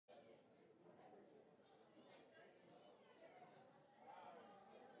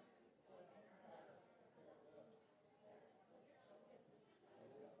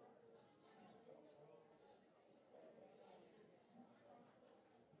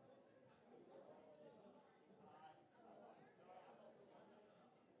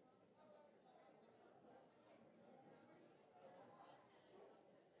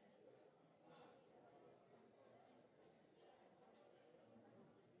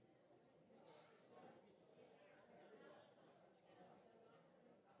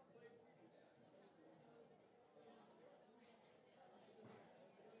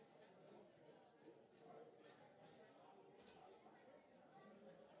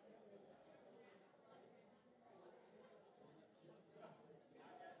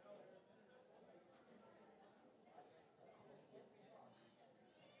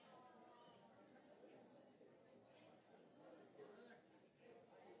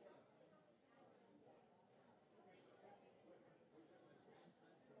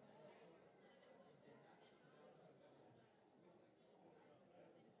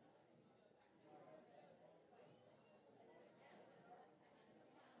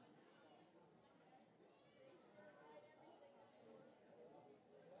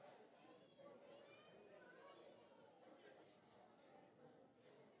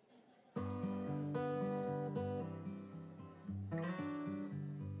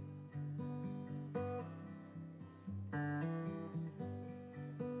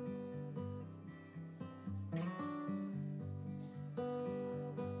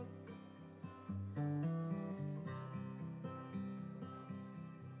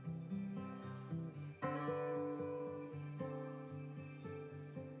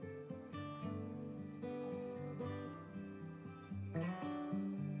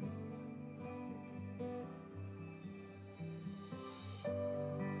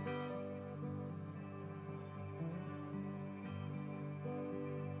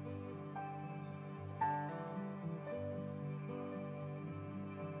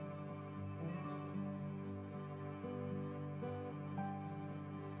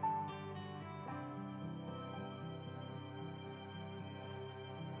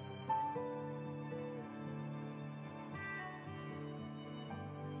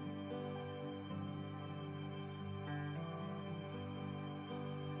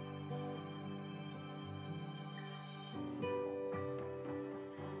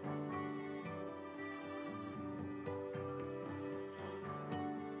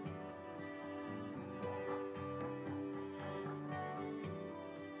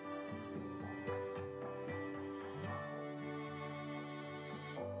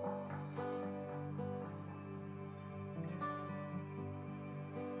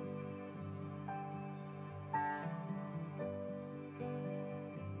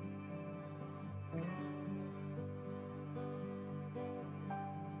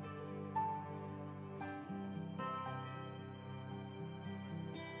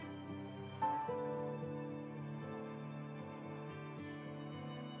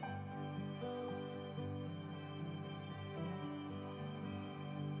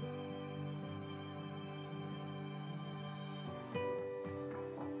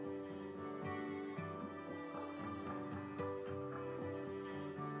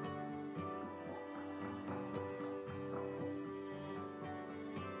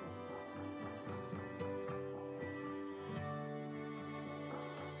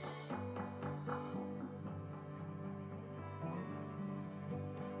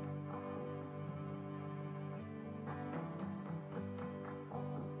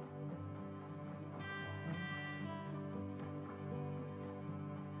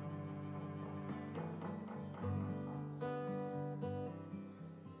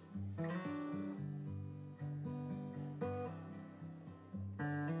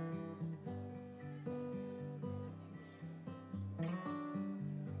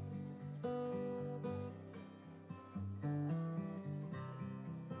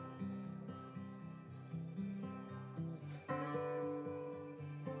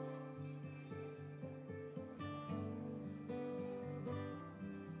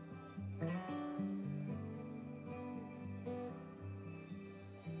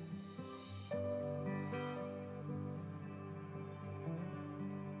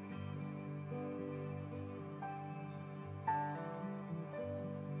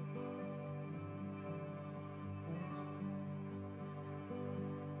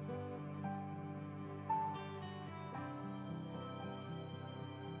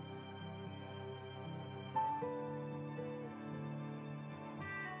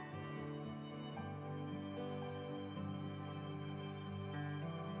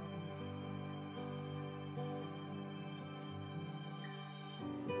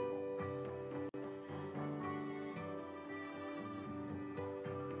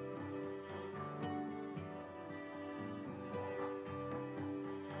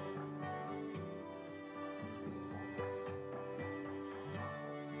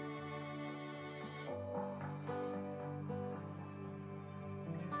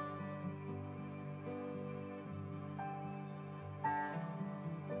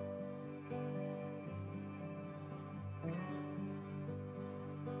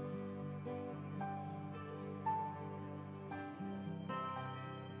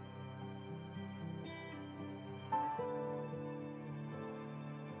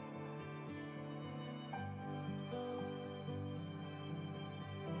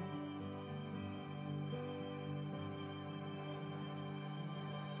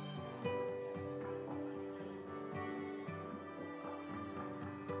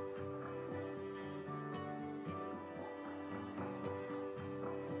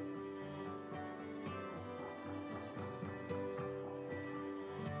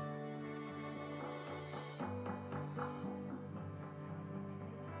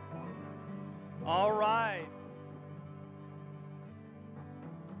All right.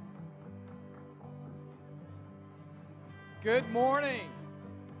 Good morning.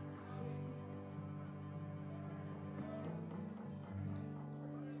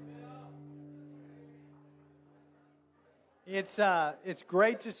 It's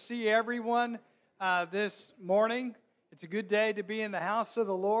great to see everyone this morning. It's a good day to be in the house of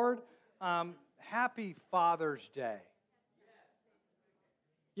the Lord. Happy Father's Day.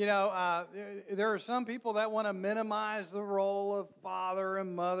 You know, there are some people that want to minimize the role of father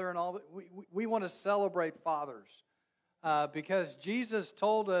and mother and all that. We want to celebrate fathers because Jesus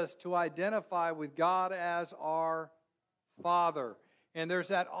told us to identify with God as our Father. And there's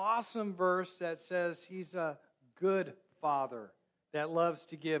that awesome verse that says He's a good Father that loves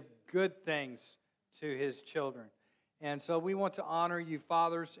to give good things to His children. And so we want to honor you,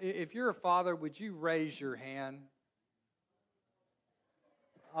 fathers. If you're a father, would you raise your hand?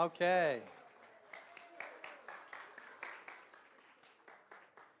 Okay.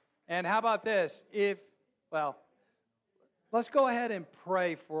 And how about this? Let's go ahead and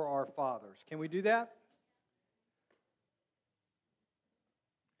pray for our fathers. Can we do that?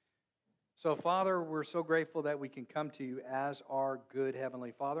 So, Father, we're so grateful that we can come to you as our good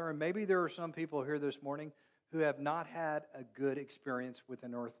Heavenly Father. And maybe there are some people here this morning who have not had a good experience with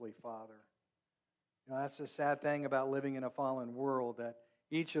an earthly father. You know, that's the sad thing about living in a fallen world, that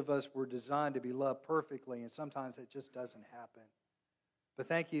each of us were designed to be loved perfectly, and sometimes it just doesn't happen. But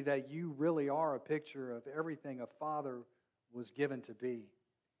thank you that you really are a picture of everything a father was given to be.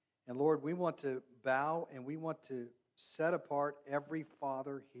 And Lord, we want to bow and we want to set apart every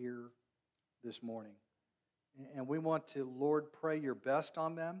father here this morning. And we want to, Lord, pray your best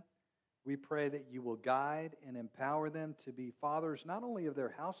on them. We pray that you will guide and empower them to be fathers not only of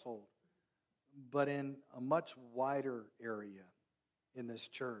their household, but in a much wider area in this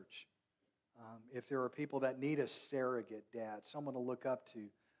church. If there are people that need a surrogate dad, someone to look up to,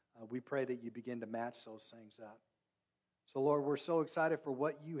 we pray that you begin to match those things up. So, Lord, we're so excited for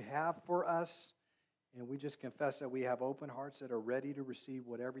what you have for us, and we just confess that we have open hearts that are ready to receive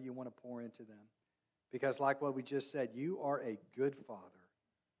whatever you want to pour into them. Because like what we just said, you are a good Father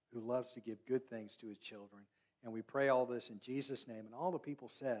who loves to give good things to his children. And we pray all this in Jesus' name. And all the people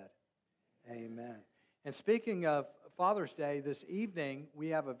said, amen. And speaking of Father's Day, this evening we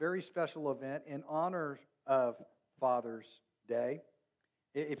have a very special event in honor of Father's Day.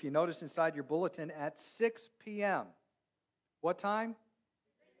 If you notice inside your bulletin, at 6 p.m. What time?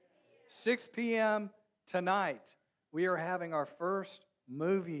 6 p.m. tonight, we are having our first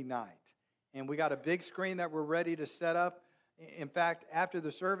movie night. And we got a big screen that we're ready to set up. In fact, after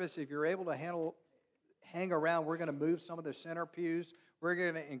the service, if you're able to hang around, we're going to move some of the center pews. We're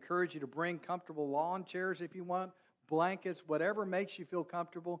going to encourage you to bring comfortable lawn chairs if you want, blankets, whatever makes you feel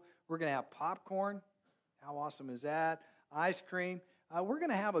comfortable. We're going to have popcorn. How awesome is that? Ice cream. We're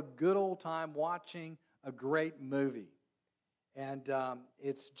going to have a good old time watching a great movie. And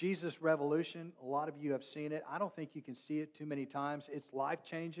it's Jesus Revolution. A lot of you have seen it. I don't think you can see it too many times. It's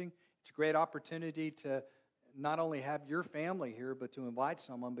life-changing. It's a great opportunity to not only have your family here, but to invite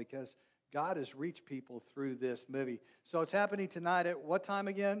someone, because God has reached people through this movie. So it's happening tonight at what time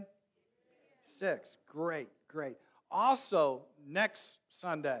again? 6. Great, great. Also, next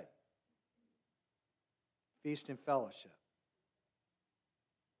Sunday, Feast and Fellowship.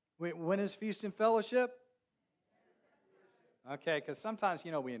 When is Feast and Fellowship? Okay, because sometimes,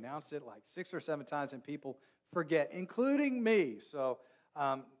 we announce it like 6 or 7 times and people forget, including me. So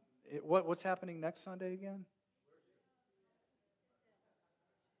what's happening next Sunday again?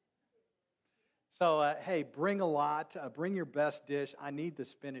 So, hey, bring a lot. Bring your best dish. I need the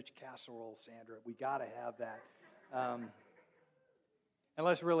spinach casserole, Sandra. We got to have that. And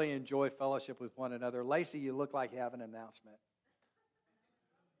let's really enjoy fellowship with one another. Lacey, you look like you have an announcement.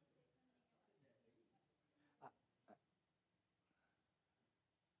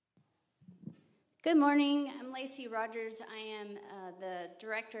 Good morning. I'm Lacey Rogers. I am the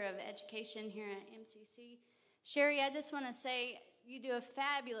Director of Education here at MCC. Sherry, I just want to say you do a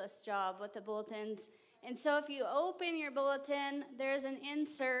fabulous job with the bulletins. And so if you open your bulletin, there's an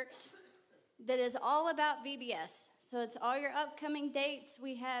insert that is all about VBS. So it's all your upcoming dates.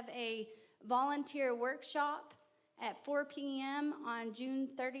 We have a volunteer workshop at 4 p.m. on June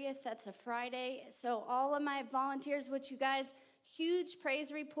 30th. That's a Friday. So all of my volunteers, which you guys, huge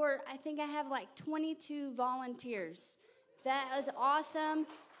praise report. I think I have like 22 volunteers. That was awesome.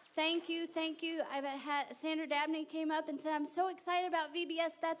 Thank you, thank you. I've had Sandra Dabney came up and said, I'm so excited about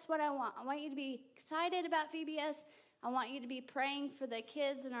VBS. That's what I want. I want you to be excited about VBS. I want you to be praying for the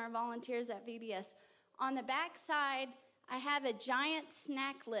kids and our volunteers at VBS. On the back side, I have a giant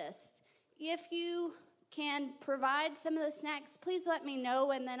snack list. if you can provide some of the snacks, please let me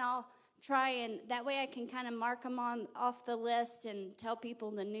know, and then I'll try, and that way I can kind of mark them off the list and tell people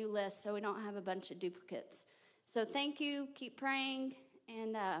the new list so we don't have a bunch of duplicates. So thank you. Keep praying.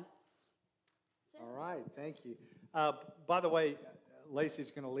 And all right. Thank you. By the way, Lacey's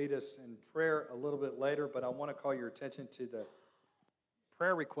going to lead us in prayer a little bit later, but I want to call your attention to the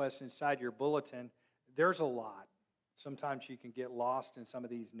prayer requests inside your bulletin. There's a lot. Sometimes you can get lost in some of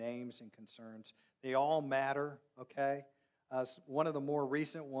these names and concerns. They all matter, okay? One of the more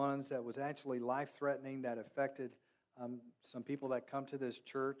recent ones that was actually life-threatening that affected some people that come to this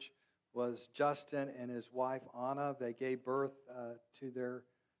church was Justin and his wife, Anna. They gave birth to their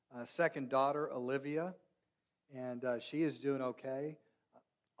second daughter, Olivia, and she is doing okay.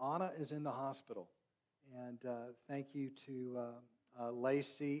 Anna is in the hospital, and thank you to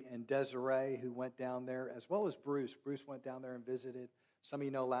Lacey and Desiree who went down there, as well as Bruce. Bruce went down there and visited. Some of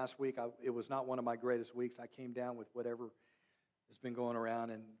you know last week, it was not one of my greatest weeks. I came down with whatever has been going around,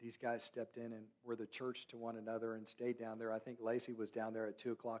 and these guys stepped in and were the church to one another and stayed down there. I think Lacey was down there at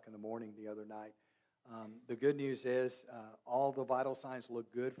 2 o'clock in the morning the other night. The good news is all the vital signs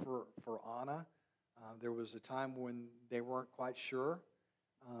look good for Anna. There was a time when they weren't quite sure.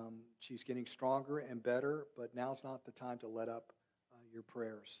 She's getting stronger and better, but now's not the time to let up your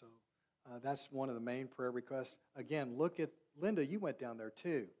prayers. So that's one of the main prayer requests. Again, look at Linda. You went down there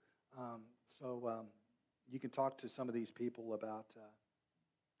too. You can talk to some of these people about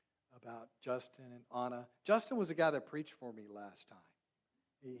Justin and Anna. Justin was the guy that preached for me last time.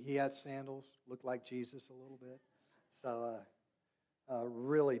 He had sandals, looked like Jesus a little bit. So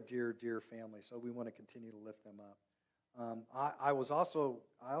really dear, dear family. So we want to continue to lift them up. I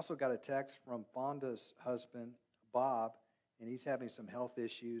also got a text from Fonda's husband, Bob, and he's having some health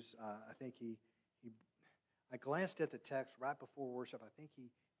issues. I think I glanced at the text right before worship. I think he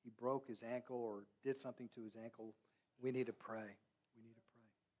broke his ankle or did something to his ankle. We need to pray. We need to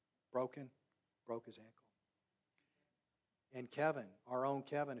pray. Broke his ankle. And Kevin, our own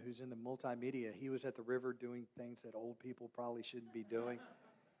Kevin, who's in the multimedia, he was at the river doing things that old people probably shouldn't be doing.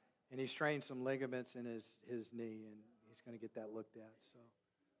 And he strained some ligaments in his knee, and he's going to get that looked at. So,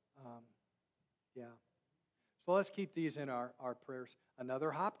 yeah. So let's keep these in our prayers.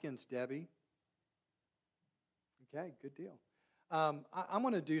 Another Hopkins, Debbie. Okay, good deal. I'm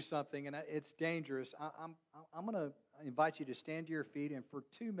going to do something, and it's dangerous. I'm going to invite you to stand to your feet, and for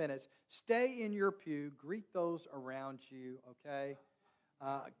 2 minutes, stay in your pew, greet those around you, okay?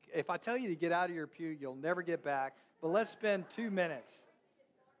 If I tell you to get out of your pew, you'll never get back, but let's spend 2 minutes.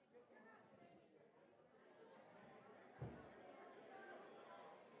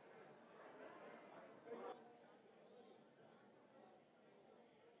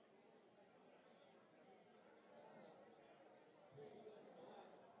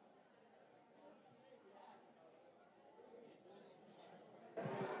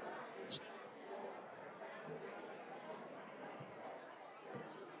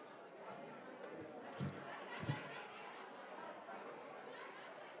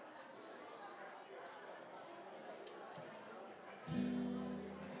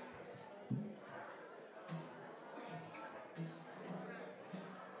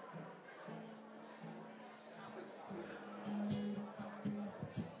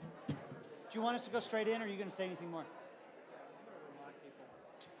 Do you want us to go straight in, or are you going to say anything more? I'm going to remind people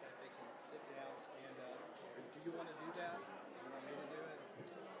that they can sit down, stand up. Do you want to do that? Do you want me to do it?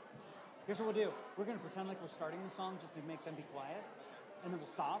 Here's what we'll do. We're going to pretend like we're starting the song just to make them be quiet, and then we'll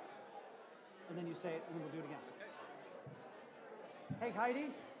stop, and then you say it, and then we'll do it again. Okay. Hey,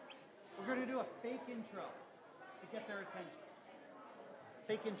 Heidi, we're going to do a fake intro to get their attention.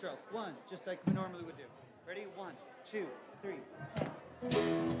 Fake intro. One, just like we normally would do. Ready? 1, 2, 3.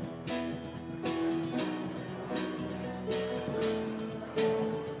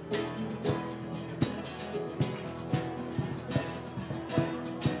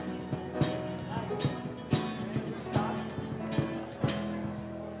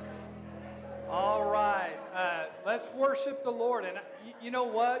 All right, let's worship the Lord. And you know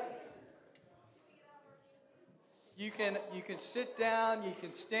what? You can sit down, you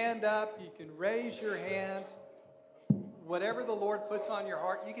can stand up, you can raise your hands. Whatever the Lord puts on your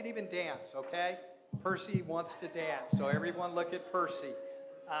heart, you can even dance, okay? Percy wants to dance, so everyone look at Percy.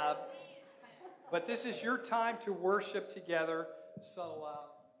 But this is your time to worship together. So,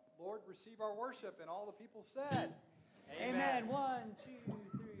 Lord, receive our worship. And all the people said, Amen. 1, 2,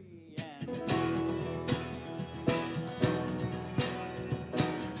 3, and...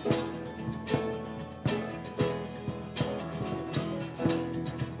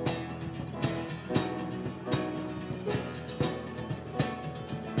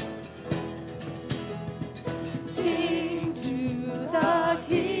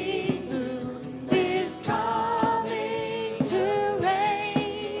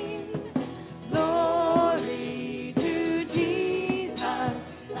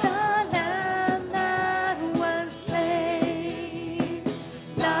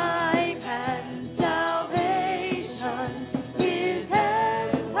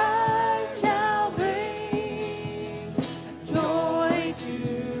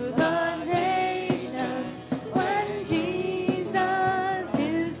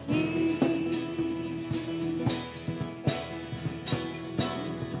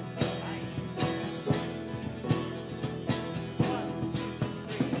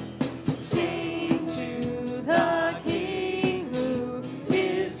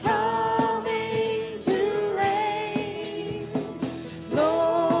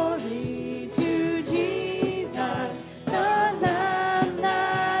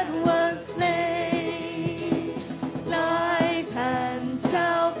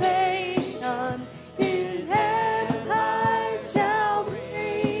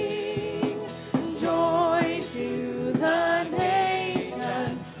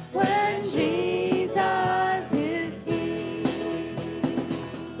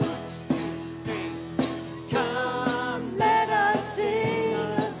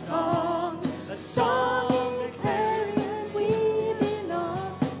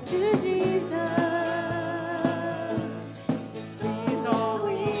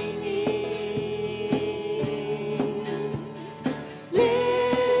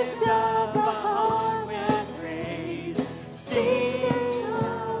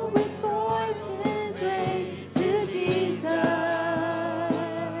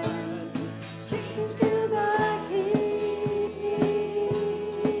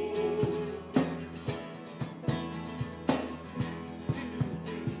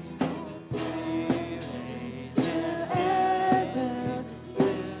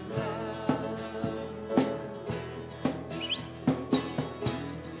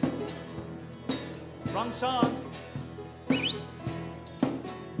 Wrong song.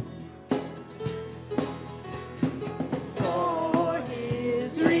 For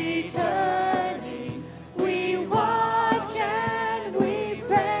his returning, we watch and we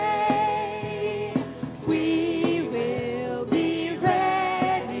pray. We will be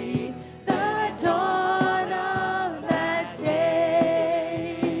ready the dawn of that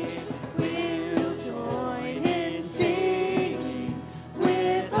day. We'll join in singing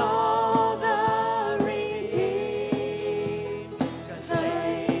with all the redeemed. 'Cause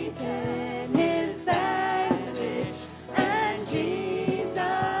Satan is vanquished and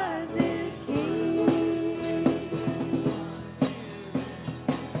Jesus is King.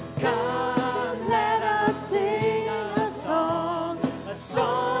 Come, let us sing a song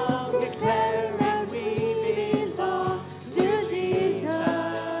declaring that we belong to Jesus.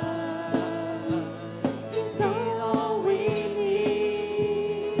 He's all we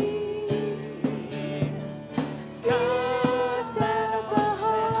need. Lift up a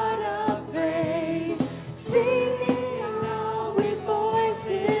heart of praise, singing out with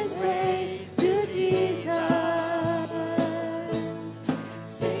voices raised to Jesus.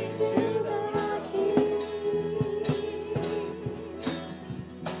 Sing to the King.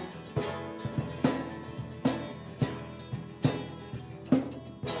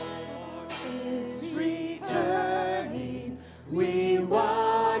 Is returning, we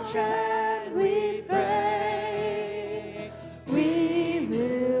watch and we pray. We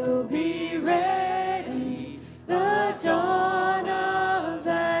will be ready the dawn of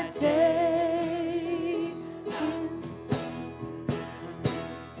that day.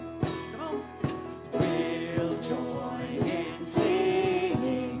 We'll join in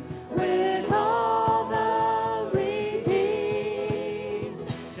singing with all the redeemed.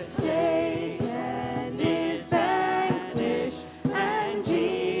 'Cause Satan is vanquished and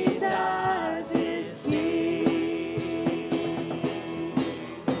Jesus is King.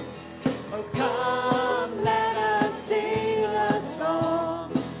 Oh, come, let us sing a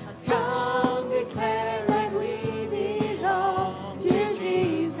song declaring we belong to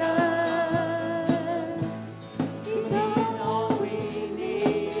Jesus. He's all we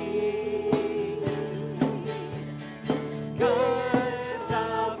need. Lift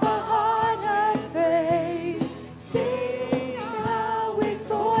up a heart of praise, sing out with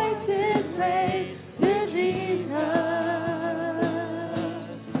voices raised to Jesus.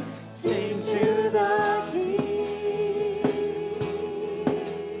 Sing to the King.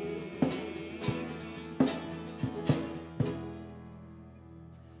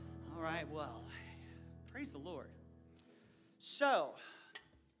 All right, well, praise the Lord. So,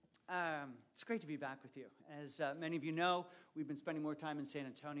 it's great to be back with you. As many of you know, we've been spending more time in San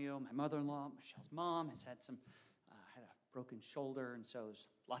Antonio. My mother-in-law, Michelle's mom, has had had a broken shoulder, and so there's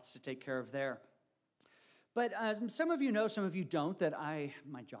lots to take care of there. But some of you know, some of you don't, that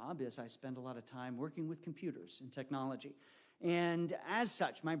my job is I spend a lot of time working with computers and technology. And as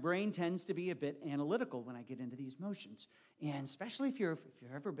such, my brain tends to be a bit analytical when I get into these motions. And especially if you've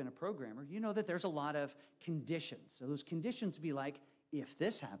ever been a programmer, you know that there's a lot of conditions. So those conditions be like, if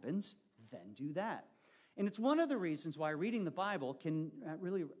this happens, then do that. And it's one of the reasons why reading the Bible can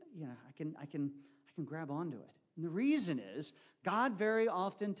really, I can grab onto it. And the reason is, God very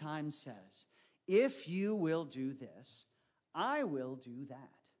oftentimes says, if you will do this, I will do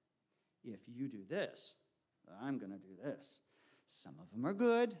that. If you do this, I'm going to do this. Some of them are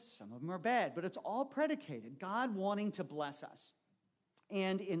good, some of them are bad, but it's all predicated, God wanting to bless us.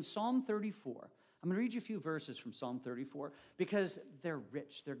 And in Psalm 34, I'm going to read you a few verses from Psalm 34 because they're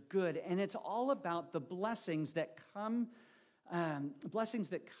rich, they're good, and it's all about the blessings that come to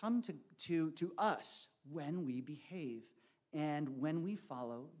us when we behave and when we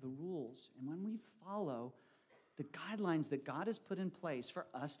follow the rules and when we follow the guidelines that God has put in place for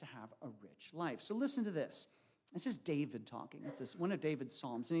us to have a rich life. So listen to this. It's just David talking. It's one of David's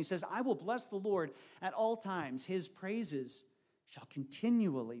Psalms. And he says, I will bless the Lord at all times. His praises shall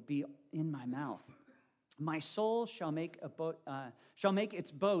continually be in my mouth. My soul shall make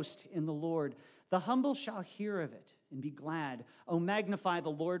its boast in the Lord. The humble shall hear of it and be glad. Oh, magnify the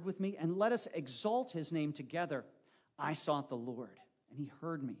Lord with me, and let us exalt his name together. I sought the Lord, and he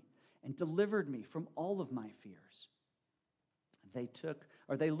heard me and delivered me from all of my fears.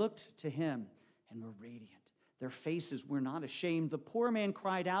 They looked to him and were radiant. Their faces were not ashamed. The poor man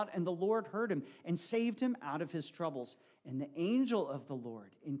cried out, and the Lord heard him and saved him out of his troubles. And the angel of the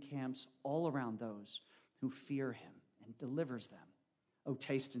Lord encamps all around those who fear him and delivers them. Oh,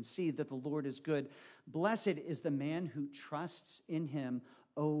 taste and see that the Lord is good. Blessed is the man who trusts in him.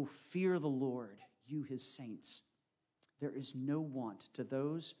 Oh, fear the Lord, you his saints. There is no want to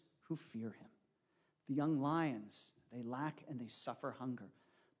those who fear him. The young lions, they lack and they suffer hunger.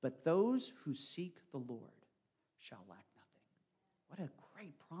 But those who seek the Lord shall lack nothing. What a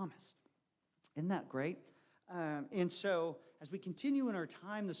great promise. Isn't that great? And so, as we continue in our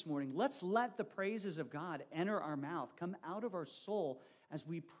time this morning, let's let the praises of God enter our mouth, come out of our soul as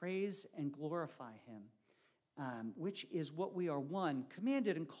we praise and glorify him, which is what we are, one,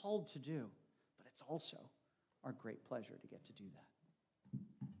 commanded and called to do. But it's also our great pleasure to get to do that.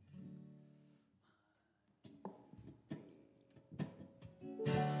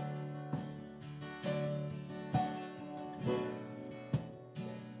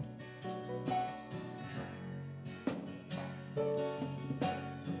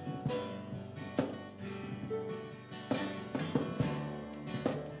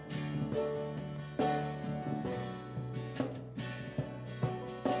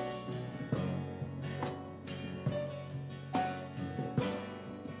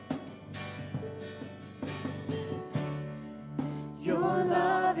 Your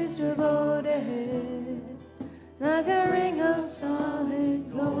love is devoted, like a ring of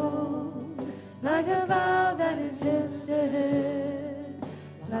solid gold, like a vow that is tested,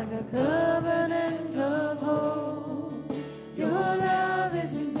 like a covenant of hope. Your love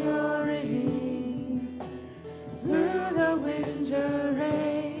is enduring through the winter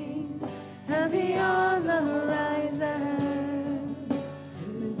rain and beyond the horizon,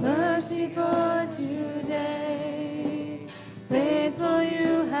 with mercy for today. Faithful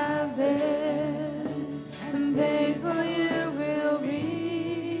you have been, and faithful you will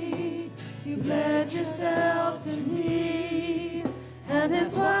be. You pledge yourself to me, and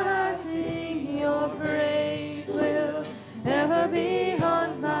it's why I sing your praise will ever be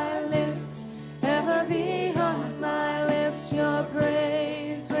on my lips, ever be on my lips. Your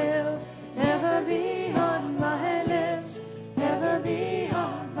praise will ever be on my lips, ever be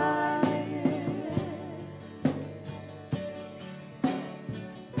on my lips.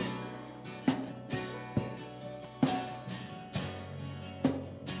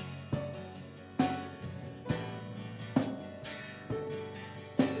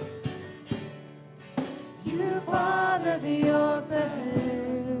 You father the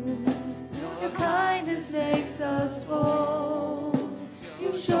orphan, your kindness makes us whole.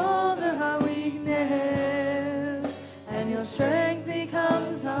 You shoulder our weakness, and your strength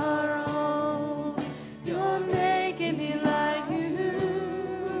becomes our own. You're making me like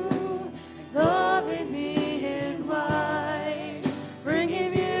you, clothing me in white,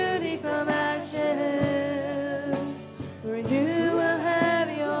 bringing beauty from ashes, where you will have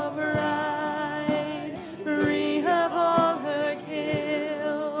your bride, free of all her kids.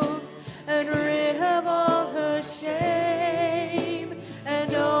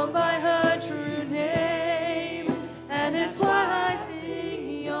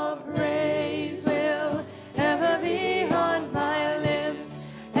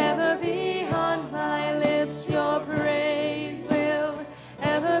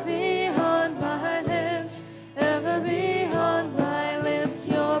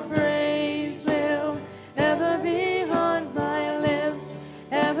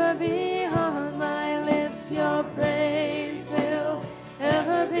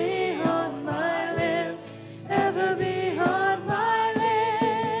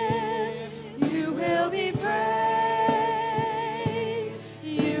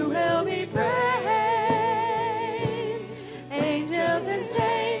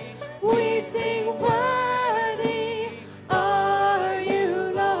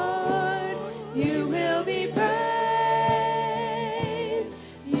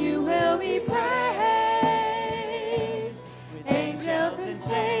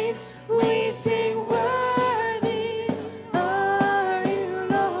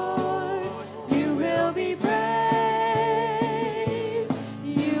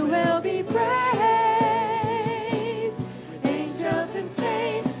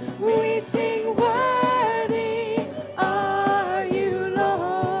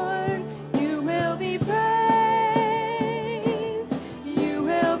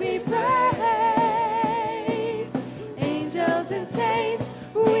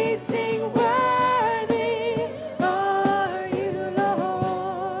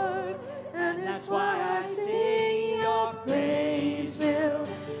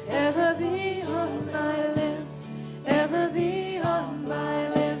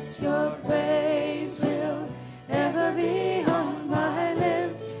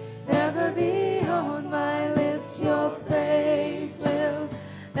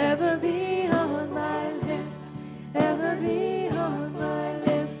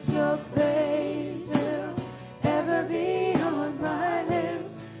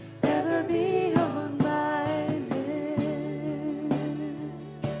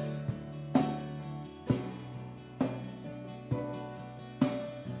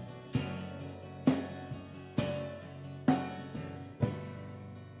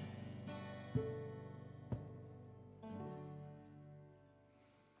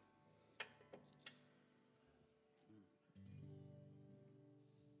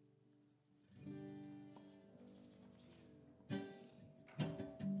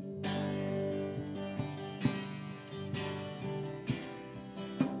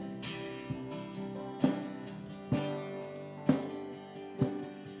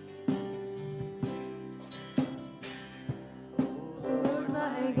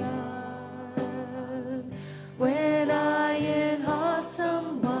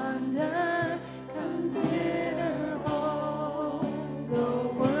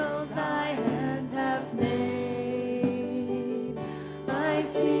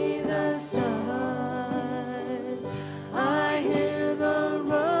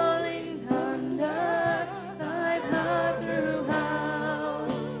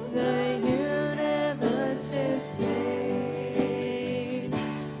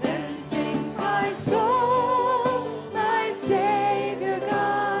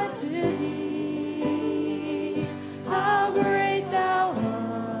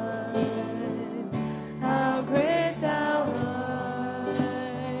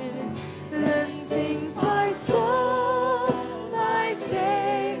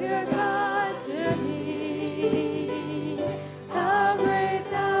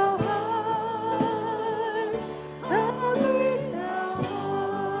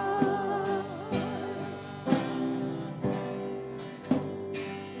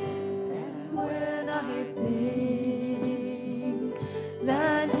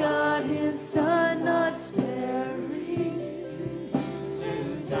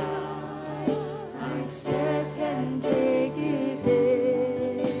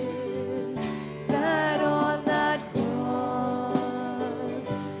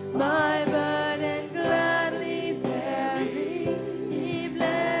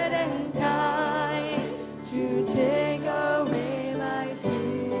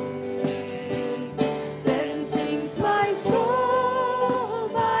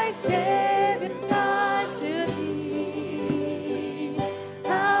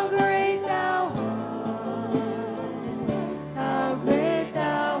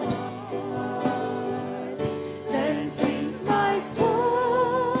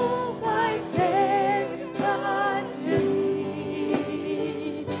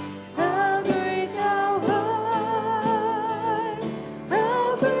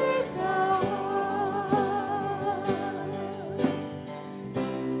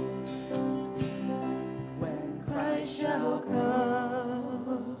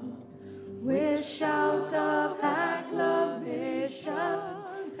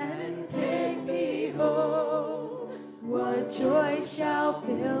 Oh, what joy shall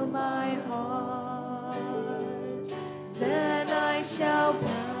fill my heart. Then I shall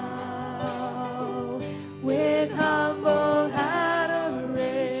bow with humble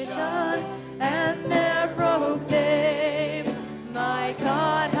adoration and there proclaim, my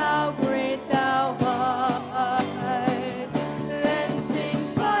God, how great thou art. Then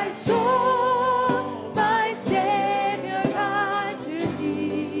sings my soul, my Savior God to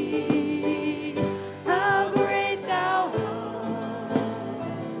thee. How great thou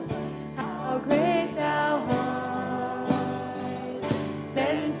art, how great thou art.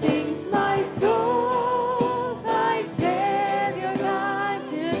 Then sings my soul, my Savior God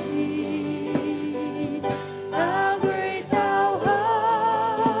to thee. How great thou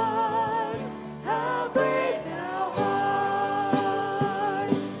art, how great thou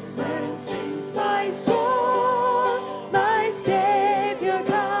art. Then sings my soul, my Savior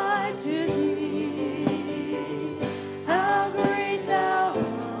God to thee. How great thou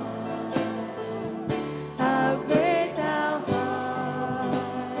art, how great thou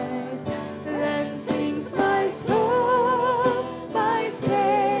art. Then sings my soul, my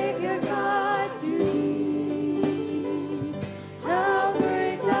Savior God to thee. How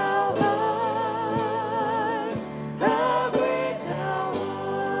great thou art, how great thou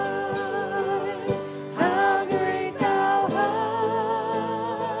art, how great thou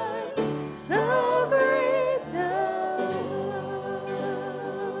art, how great thou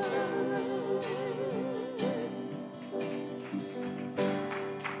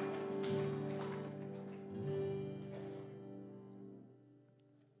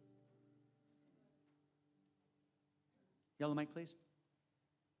Yellow mic, please.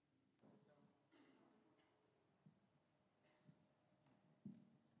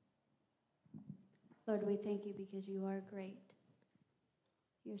 Lord, we thank you because you are great.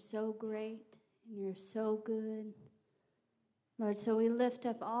 You're so great and you're so good. Lord, so we lift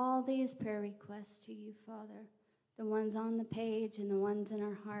up all these prayer requests to you, Father, the ones on the page and the ones in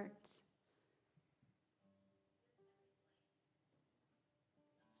our hearts.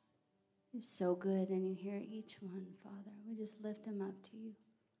 You're so good and you hear each one, Father. We just lift them up to you.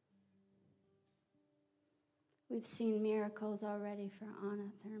 We've seen miracles already for Anna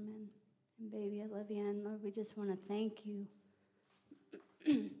Thurman and baby Olivia, and Lord, we just want to thank you.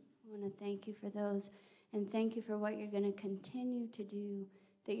 We want to thank you for those, and thank you for what you're going to continue to do,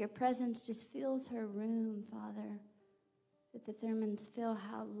 that your presence just fills her room, Father, that the Thurmans feel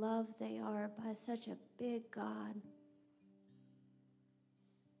how loved they are by such a big God.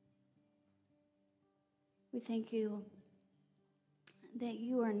 We thank you that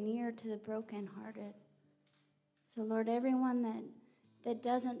you are near to the brokenhearted. So, Lord, everyone that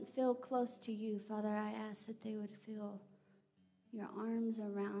doesn't feel close to you, Father, I ask that they would feel your arms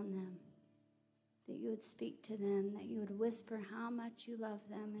around them, that you would speak to them, that you would whisper how much you love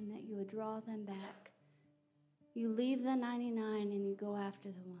them, and that you would draw them back. You leave the 99 and you go after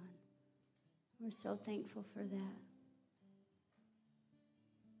the one. We're so thankful for that.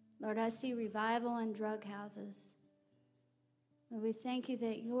 Lord, I see revival in drug houses. Lord, we thank you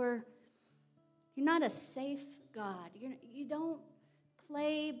that you're not a safe God. You don't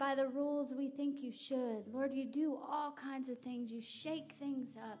play by the rules we think you should. Lord, you do all kinds of things. You shake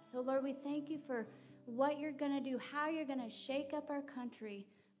things up. So, Lord, we thank you for what you're going to do, how you're going to shake up our country.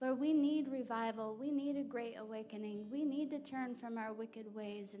 Lord, we need revival. We need a great awakening. We need to turn from our wicked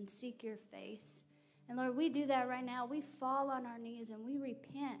ways and seek your face. And Lord, we do that right now. We fall on our knees and we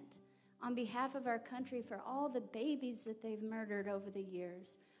repent on behalf of our country for all the babies that they've murdered over the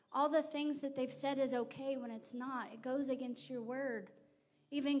years, all the things that they've said is okay when it's not. It goes against your word.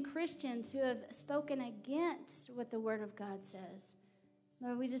 Even Christians who have spoken against what the word of God says.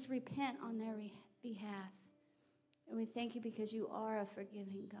 Lord, we just repent on their behalf. And we thank you because you are a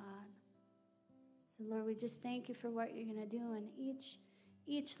forgiving God. So Lord, we just thank you for what you're going to do in each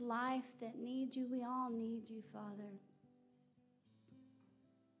life that needs you. We all need you, Father.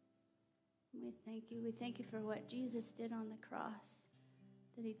 We thank you. We thank you for what Jesus did on the cross,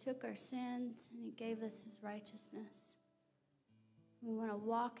 that he took our sins and he gave us his righteousness. We want to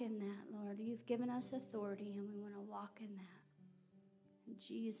walk in that, Lord. You've given us authority, and we want to walk in that. In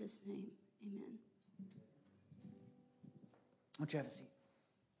Jesus' name, amen. Why don't you have a seat?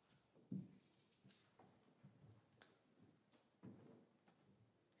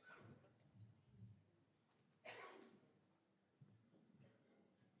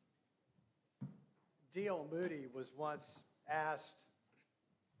 D.L. Moody was once asked,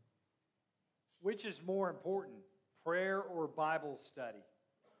 which is more important, prayer or Bible study?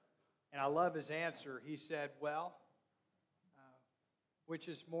 And I love his answer. He said, well, Which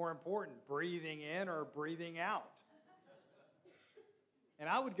is more important, breathing in or breathing out? And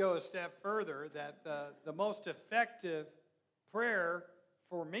I would go a step further that the most effective prayer,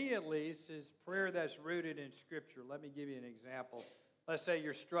 for me at least, is prayer that's rooted in Scripture. Let me give you an example. Let's say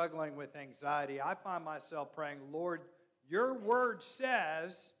you're struggling with anxiety. I find myself praying, Lord, your word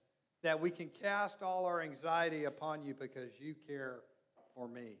says that we can cast all our anxiety upon you because you care for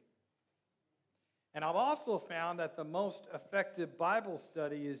me. And I've also found that the most effective Bible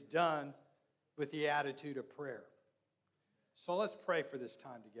study is done with the attitude of prayer. So let's pray for this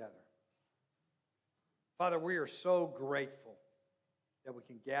time together. Father, we are so grateful that we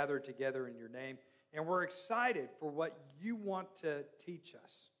can gather together in your name, and we're excited for what you want to teach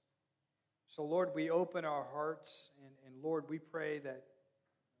us. So, Lord, we open our hearts, and Lord, we pray that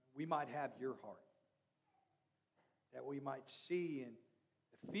we might have your heart, that we might see and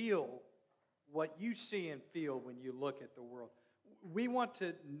feel what you see and feel when you look at the world. We want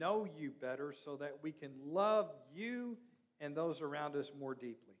to know you better so that we can love you and those around us more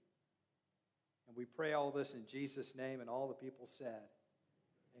deeply. And we pray all this in Jesus' name, and all the people said,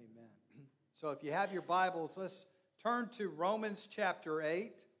 amen. So if you have your Bibles, let's turn to Romans chapter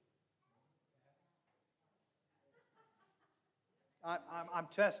 8. I'm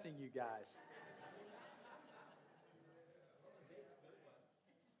testing you guys.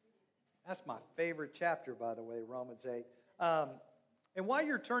 That's my favorite chapter, by the way, Romans 8. And while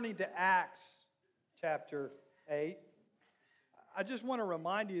you're turning to Acts chapter 8, I just want to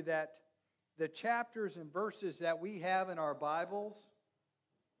remind you that the chapters and verses that we have in our Bibles,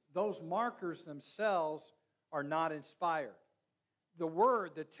 those markers themselves are not inspired. The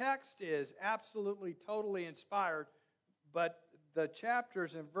word, the text is absolutely, totally inspired, but the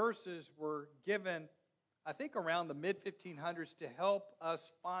chapters and verses were given, I think, around the mid-1500s to help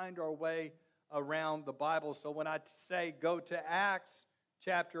us find our way around the Bible. So when I say go to Acts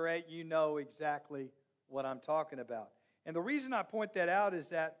chapter 8, you know exactly what I'm talking about. And the reason I point that out is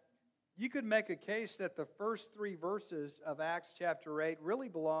that you could make a case that the first 3 verses of Acts chapter 8 really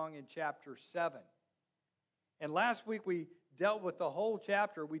belong in chapter 7. And last week we dealt with the whole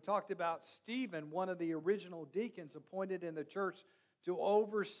chapter. We talked about Stephen, one of the original deacons appointed in the church to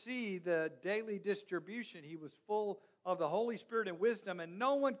oversee the daily distribution. He was full of the Holy Spirit and wisdom, and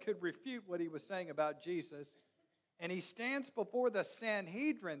no one could refute what he was saying about Jesus. And he stands before the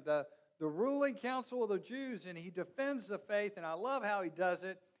Sanhedrin, the ruling council of the Jews, and he defends the faith, and I love how he does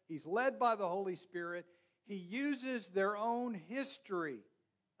it. He's led by the Holy Spirit. He uses their own history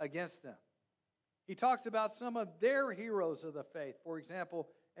against them. He talks about some of their heroes of the faith. For example,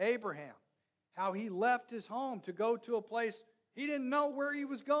 Abraham, how he left his home to go to a place he didn't know where he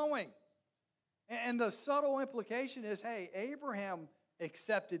was going. And the subtle implication is, hey, Abraham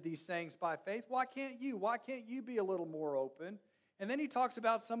accepted these things by faith. Why can't you? Why can't you be a little more open? And then he talks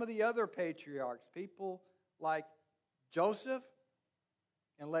about some of the other patriarchs, people like Joseph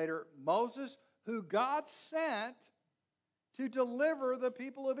and later Moses, who God sent to deliver the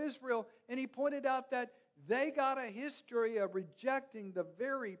people of Israel. And he pointed out that they got a history of rejecting the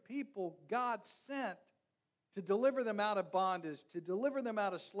very people God sent to deliver them out of bondage, to deliver them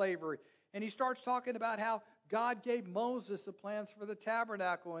out of slavery. And he starts talking about how God gave Moses the plans for the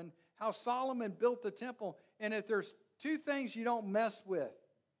tabernacle and how Solomon built the temple. And if there's 2 things you don't mess with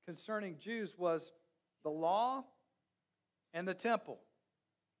concerning Jews was the law and the temple.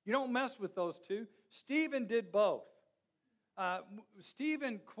 You don't mess with those 2. Stephen did both.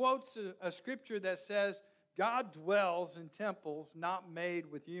 Stephen quotes a scripture that says, God dwells in temples not made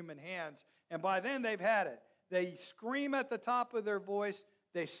with human hands. And by then they've had it. They scream at the top of their voice.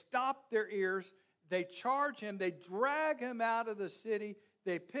 They stop their ears. They charge him. They drag him out of the city.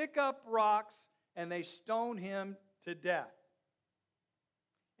 They pick up rocks and they stone him to death.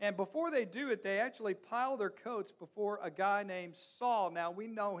 And before they do it, they actually pile their coats before a guy named Saul. Now, we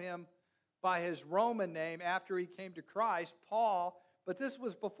know him by his Roman name after he came to Christ, Paul, but this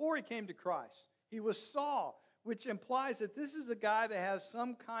was before he came to Christ. He was Saul, which implies that this is a guy that has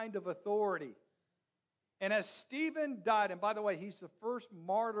some kind of authority. And as Stephen died, and by the way, he's the first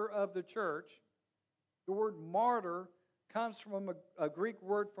martyr of the church. The word martyr comes from a Greek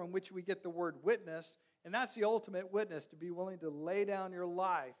word from which we get the word witness, and that's the ultimate witness, to be willing to lay down your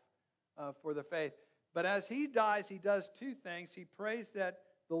life for the faith. But as he dies, he does 2 things. He prays that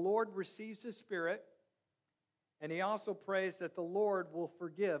the Lord receives his spirit, and he also prays that the Lord will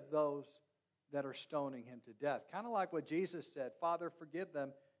forgive those that are stoning him to death. Kind of like what Jesus said, Father, forgive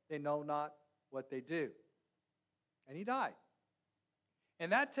them, they know not what they do. And he died.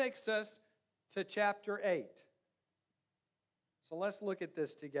 And that takes us to chapter 8. So let's look at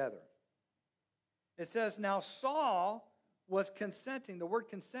this together. It says, now Saul was consenting. The word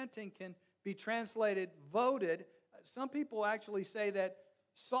consenting can be translated voted. Some people actually say that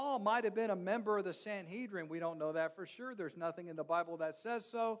Saul might have been a member of the Sanhedrin. We don't know that for sure. There's nothing in the Bible that says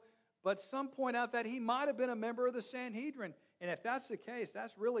so. But some point out that he might have been a member of the Sanhedrin. And if that's the case,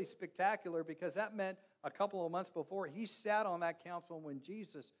 that's really spectacular, because that meant a couple of months before he sat on that council when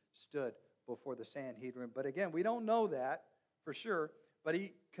Jesus stood before the Sanhedrin. But again, we don't know that for sure. But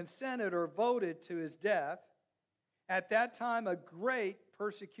he consented or voted to his death. At that time, a great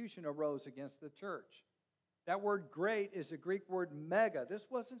persecution arose against the church. That word great is a Greek word mega. This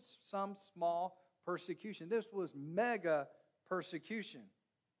wasn't some small persecution. This was mega persecution.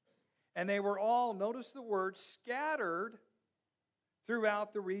 And they were all, notice the word, scattered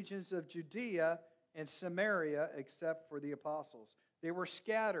throughout the regions of Judea and Samaria, except for the apostles. They were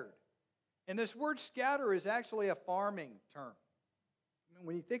scattered. And this word scatter is actually a farming term.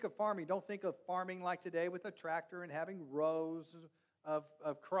 When you think of farming, don't think of farming like today with a tractor and having rows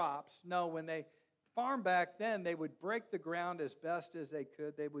of crops. No, when they farmed back then, they would break the ground as best as they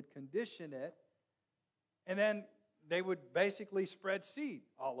could. They would condition it. And then they would basically spread seed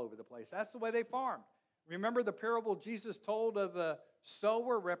all over the place. That's the way they farmed. Remember the parable Jesus told of the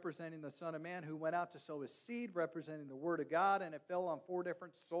sower representing the Son of Man who went out to sow his seed representing the Word of God, and it fell on 4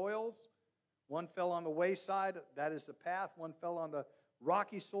 different soils. One fell on the wayside, that is the path. One fell on the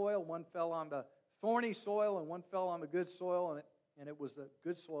rocky soil. One fell on the thorny soil, and one fell on the good soil, and it was the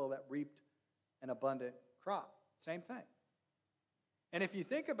good soil that reaped an abundant crop. Same thing. And if you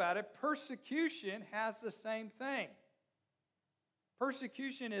think about it, persecution has the same thing.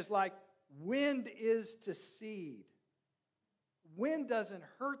 Persecution is like wind is to seed. Wind doesn't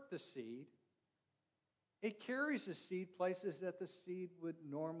hurt the seed. It carries the seed places that the seed would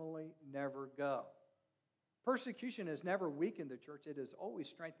normally never go. Persecution has never weakened the church. It has always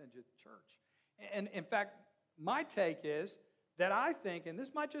strengthened the church. And in fact, my take is that I think, and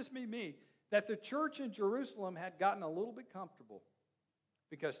this might just be me, that the church in Jerusalem had gotten a little bit comfortable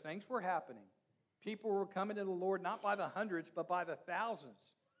because things were happening. People were coming to the Lord not by the hundreds, but by the thousands.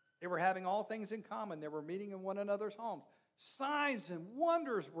 They were having all things in common. They were meeting in one another's homes. Signs and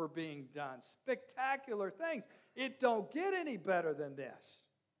wonders were being done. Spectacular things. It don't get any better than this.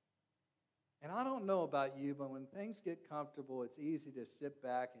 And I don't know about you, but when things get comfortable, it's easy to sit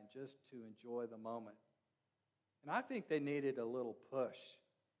back and just to enjoy the moment. And I think they needed a little push.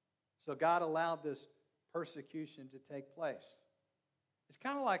 So God allowed this persecution to take place. It's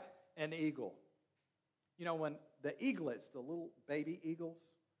kind of like an eagle. You know, when the eaglets, the little baby eagles,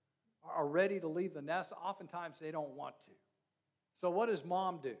 are ready to leave the nest, oftentimes they don't want to. So what does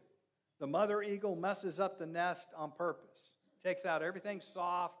mom do? The mother eagle messes up the nest on purpose, takes out everything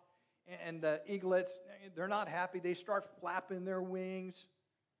soft, and the eaglets, they're not happy. They start flapping their wings.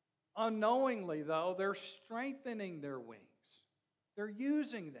 Unknowingly, though, they're strengthening their wings. They're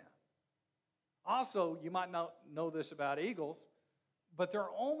using them. Also, you might not know this about eagles, but they're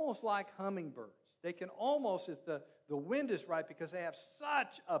almost like hummingbirds. They can almost, if the wind is right, because they have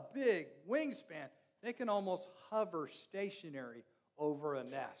such a big wingspan, they can almost hover stationary over a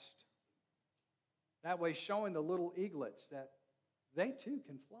nest. That way, showing the little eaglets that they too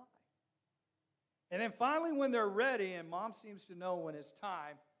can fly. And then finally, when they're ready, and mom seems to know when it's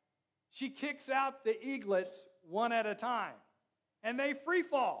time, she kicks out the eaglets one at a time. And they free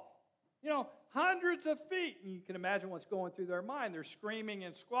fall. You know, hundreds of feet. And you can imagine what's going through their mind. They're screaming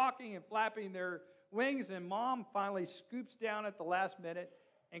and squawking and flapping their wings. And mom finally scoops down at the last minute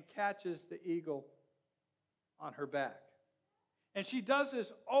and catches the eagle on her back. And she does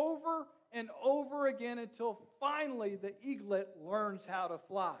this over and over again until finally the eaglet learns how to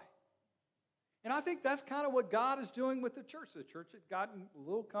fly. And I think that's kind of what God is doing with the church. The church had gotten a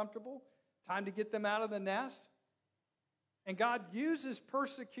little comfortable. Time to get them out of the nest. And God uses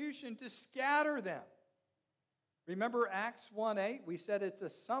persecution to scatter them. Remember Acts 1:8? We said it's a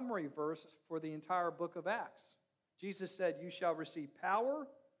summary verse for the entire book of Acts. Jesus said, "You shall receive power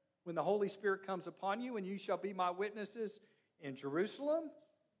when the Holy Spirit comes upon you, and you shall be my witnesses in Jerusalem,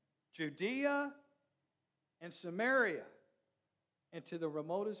 Judea, and Samaria, and to the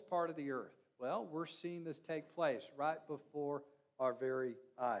remotest part of the earth." Well, we're seeing this take place right before our very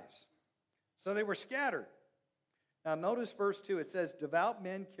eyes. So they were scattered. Now notice verse 2. It says, "Devout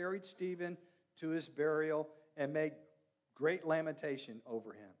men carried Stephen to his burial and made great lamentation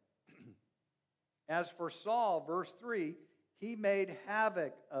over him. As for Saul," verse 3, "he made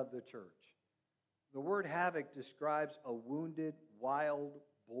havoc of the church." The word havoc describes a wounded wild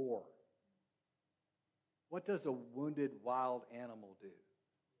boar. What does a wounded wild animal do?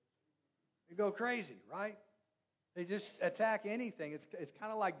 They go crazy, right? They just attack anything. It's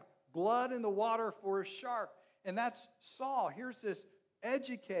kind of like blood in the water for a shark. And that's Saul. Here's this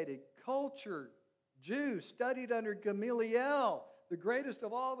educated, cultured Jew, studied under Gamaliel, the greatest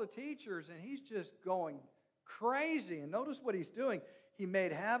of all the teachers, and he's just going crazy. And notice what he's doing. He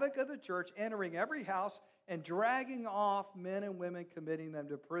made havoc of the church, entering every house and dragging off men and women, committing them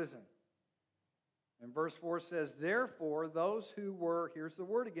to prison. And verse 4 says, therefore, those who were, here's the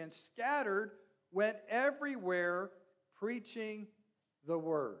word again, scattered, went everywhere preaching the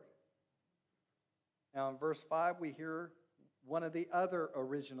word. Now in verse 5, we hear one of the other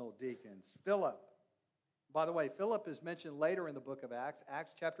original deacons, Philip. By the way, Philip is mentioned later in the book of Acts,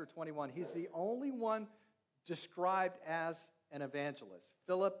 Acts chapter 21. He's the only one described as an evangelist,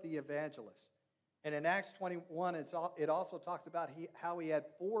 Philip the evangelist. And in Acts 21, it also talks about how he had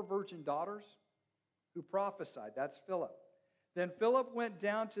 4 virgin daughters who prophesied. That's Philip. Then Philip went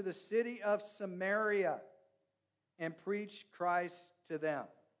down to the city of Samaria and preached Christ to them.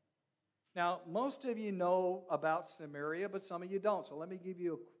 Now, most of you know about Samaria, but some of you don't. So let me give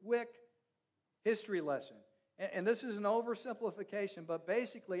you a quick history lesson. And this is an oversimplification, but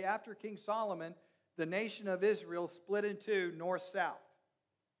basically after King Solomon, the nation of Israel split in two, north-south.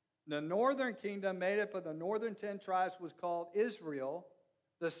 The northern kingdom, made up of the northern 10 tribes, was called Israel.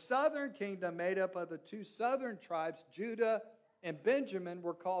 The southern kingdom, made up of the 2 southern tribes, Judah and Benjamin,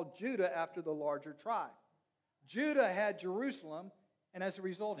 were called Judah after the larger tribe. Judah had Jerusalem, and as a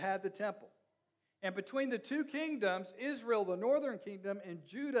result had the temple. And between the 2 kingdoms, Israel, the northern kingdom, and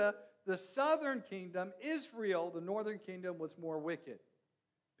Judah, the southern kingdom, Israel, the northern kingdom, was more wicked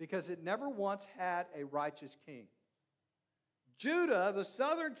because it never once had a righteous king. Judah, the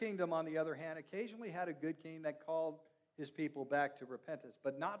southern kingdom, on the other hand, occasionally had a good king that called his people back to repentance,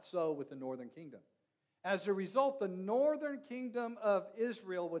 but not so with the northern kingdom. As a result, the northern kingdom of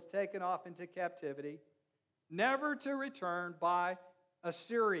Israel was taken off into captivity, never to return by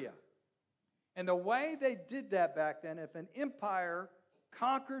Assyria. And the way they did that back then, if an empire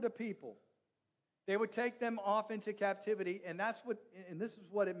conquered a people, they would take them off into captivity, and this is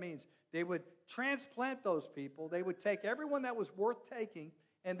what it means. They would transplant those people. They would take everyone that was worth taking,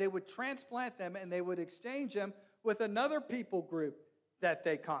 and they would transplant them, and they would exchange them with another people group that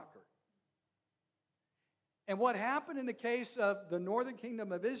they conquered. And what happened in the case of the northern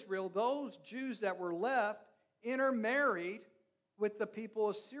kingdom of Israel, those Jews that were left intermarried with the people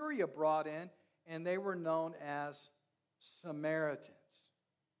Assyria brought in, and they were known as Samaritans.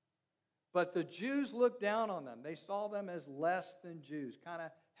 But the Jews looked down on them. They saw them as less than Jews, kind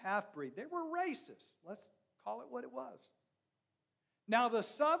of half-breed. They were racist. Let's call it what it was. Now, the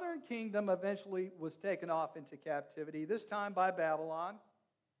southern kingdom eventually was taken off into captivity, this time by Babylon.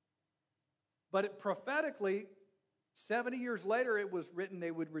 But prophetically, 70 years later, it was written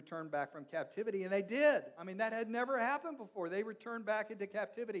they would return back from captivity, and they did. I mean, that had never happened before. They returned back into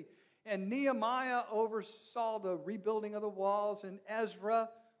captivity. And Nehemiah oversaw the rebuilding of the walls, and Ezra,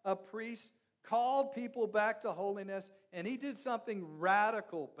 a priest, called people back to holiness, and he did something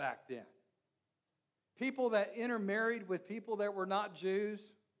radical back then. People that intermarried with people that were not Jews,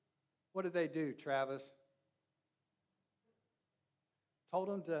 what did they do, Travis? Told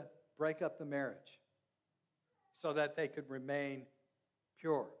them to break up the marriage so that they could remain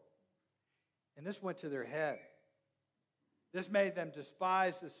pure. And this went to their head. This made them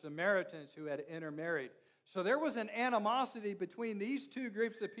despise the Samaritans who had intermarried. So there was an animosity between these 2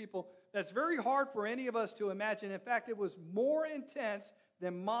 groups of people that's very hard for any of us to imagine. In fact, it was more intense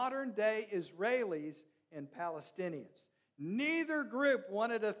than modern-day Israelis and Palestinians. Neither group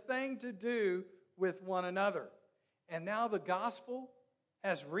wanted a thing to do with one another. And now the gospel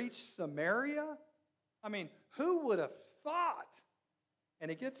has reached Samaria? I mean, who would have thought?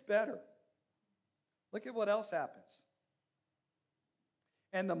 And it gets better. Look at what else happens.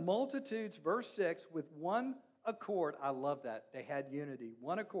 And the multitudes, verse 6, with one accord, I love that, they had unity,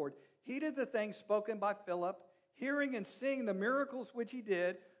 one accord, heeded the things spoken by Philip, hearing and seeing the miracles which he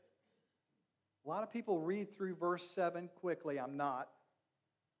did. A lot of people read through verse 7 quickly. I'm not.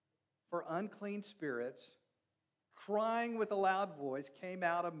 For unclean spirits, crying with a loud voice, came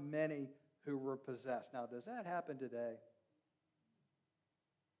out of many who were possessed. Now, does that happen today?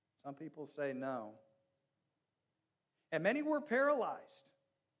 Some people say no. And many were paralyzed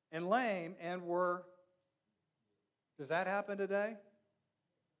and lame and were... Does that happen today?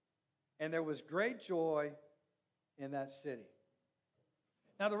 And there was great joy in that city.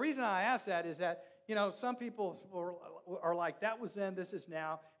 Now, the reason I ask that is that, some people are like, that was then, this is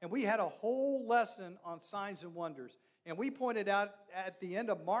now. And we had a whole lesson on signs and wonders. And we pointed out at the end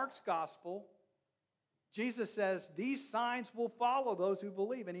of Mark's gospel, Jesus says, these signs will follow those who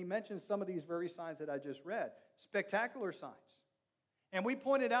believe. And he mentions some of these very signs that I just read. Spectacular signs. And we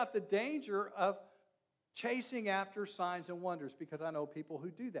pointed out the danger of chasing after signs and wonders, because I know people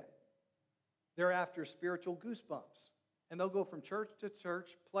who do that. They're after spiritual goosebumps. And they'll go from church to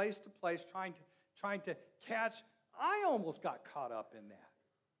church, place to place, trying to catch. I almost got caught up in that.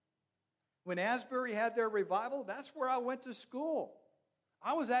 When Asbury had their revival, that's where I went to school.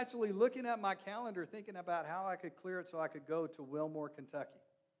 I was actually looking at my calendar thinking about how I could clear it so I could go to Wilmore, Kentucky.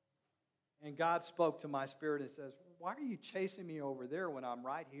 And God spoke to my spirit and says, why are you chasing me over there when I'm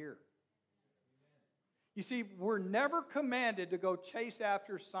right here? You see, we're never commanded to go chase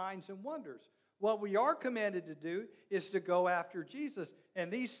after signs and wonders. What we are commanded to do is to go after Jesus.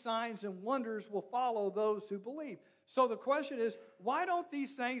 And these signs and wonders will follow those who believe. So the question is, why don't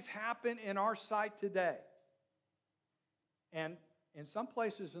these things happen in our sight today? And in some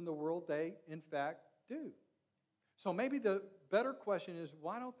places in the world, they, in fact, do. So maybe the better question is,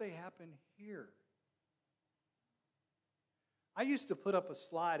 why don't they happen here? I used to put up a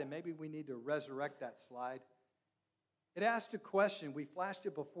slide, and maybe we need to resurrect that slide. It asked a question. We flashed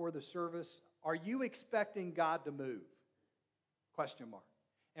it before the service. Are you expecting God to move? Question mark.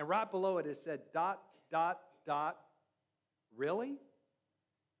 And right below it, it said, ... Really?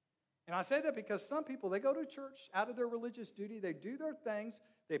 And I say that because some people, they go to church out of their religious duty. They do their things.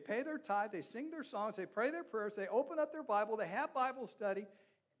 They pay their tithe. They sing their songs. They pray their prayers. They open up their Bible. They have Bible study.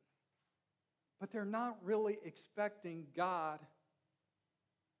 But they're not really expecting God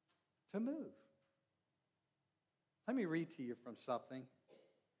to move. Let me read to you from something.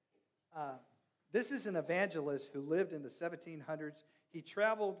 This is an evangelist who lived in the 1700s. He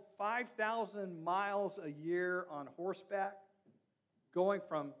traveled 5,000 miles a year on horseback, going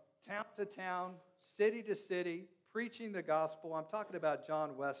from town to town, city to city, preaching the gospel. I'm talking about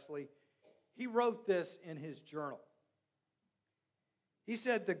John Wesley. He wrote this in his journal. He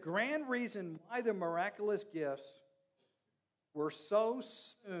said, the grand reason why the miraculous gifts were so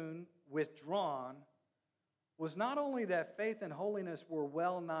soon withdrawn was not only that faith and holiness were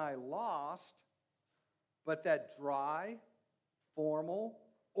well nigh lost, but that dry, formal,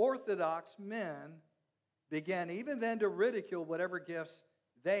 orthodox men began even then to ridicule whatever gifts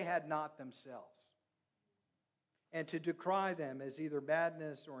they had not themselves, and to decry them as either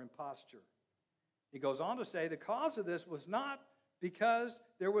madness or imposture. He goes on to say the cause of this was not because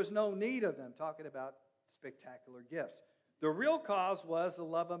there was no need of them, talking about spectacular gifts. The real cause was the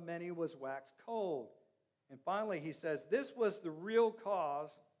love of many was waxed cold. And finally, he says, this was the real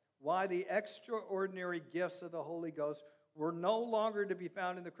cause why the extraordinary gifts of the Holy Ghost were no longer to be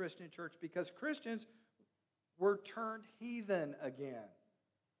found in the Christian church, because Christians were turned heathen again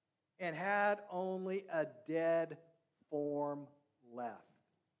and had only a dead form left.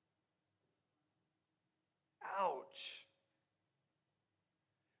 Ouch.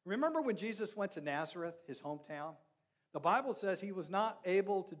 Remember when Jesus went to Nazareth, his hometown? The Bible says he was not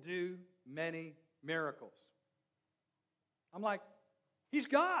able to do many miracles. I'm like, he's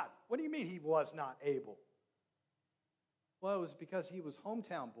God. What do you mean he was not able? Well, it was because he was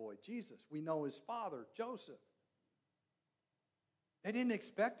hometown boy, Jesus. We know his father, Joseph. They didn't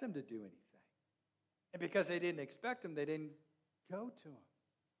expect him to do anything. And because they didn't expect him, they didn't go to him.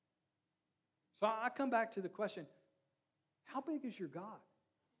 So I come back to the question, how big is your God?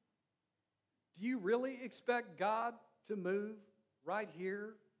 Do you really expect God to move right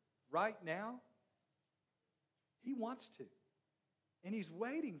here, right now? He wants to. And he's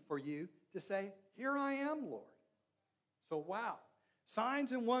waiting for you to say, here I am, Lord. So wow,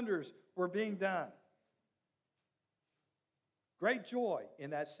 signs and wonders were being done. Great joy in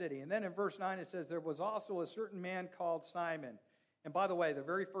that city. And then in verse 9 it says, there was also a certain man called Simon. And by the way, the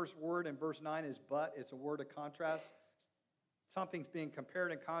very first word in verse 9 is but. It's a word of contrast. Something's being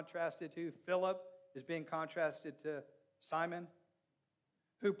compared and contrasted to. Philip is being contrasted to Simon,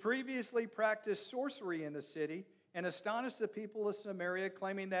 who previously practiced sorcery in the city and astonished the people of Samaria,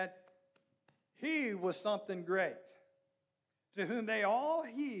 claiming that he was something great, to whom they all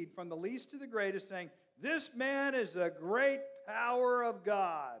heed from the least to the greatest, saying, this man is a great power of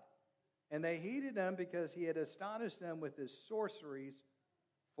God. And they heeded him because he had astonished them with his sorceries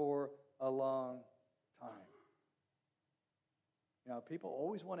for a long time. You know, people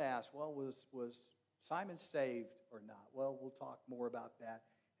always want to ask, well, was Simon saved or not? Well, we'll talk more about that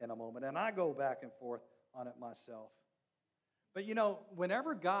in a moment. And I go back and forth on it myself. But you know,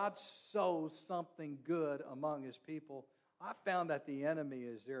 whenever God sows something good among his people, I found that the enemy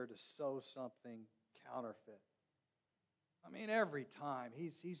is there to sow something counterfeit. I mean, every time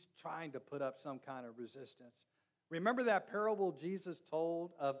he's trying to put up some kind of resistance. Remember that parable Jesus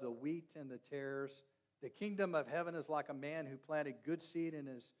told of the wheat and the tares? The kingdom of heaven is like a man who planted good seed in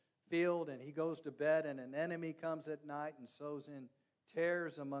his field, and he goes to bed, and an enemy comes at night and sows in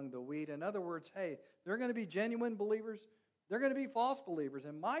tares among the wheat. In other words, hey, there are going to be genuine believers. There are going to be false believers.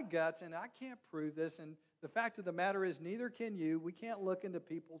 And my guts, and I can't prove this, and the fact of the matter is neither can you. We can't look into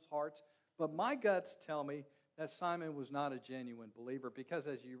people's hearts. But my guts tell me that Simon was not a genuine believer, because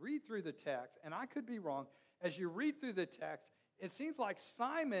as you read through the text, and I could be wrong, as you read through the text, it seems like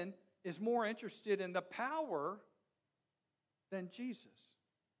Simon is more interested in the power than Jesus.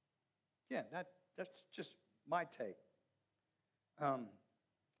 Again, that's just my take.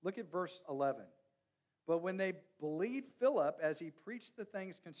 Look at verse 11. But when they believed Philip as he preached the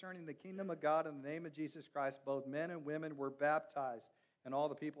things concerning the kingdom of God in the name of Jesus Christ, both men and women were baptized. And all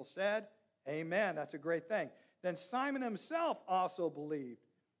the people said, Amen. That's a great thing. Then Simon himself also believed.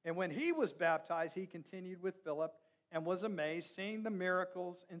 And when he was baptized, he continued with Philip and was amazed, seeing the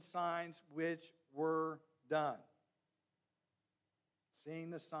miracles and signs which were done. Seeing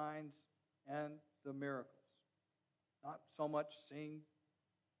the signs and the miracles. Not so much seeing,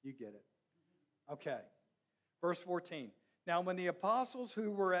 you get it. Okay. Verse 14. Now when the apostles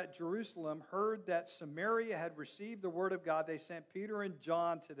who were at Jerusalem heard that Samaria had received the word of God, they sent Peter and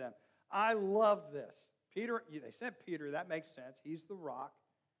John to them. I love this. They sent Peter, that makes sense. He's the rock.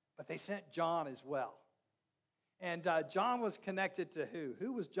 But they sent John as well. And John was connected to who?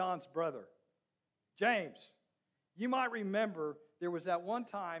 Who was John's brother? James. You might remember there was that one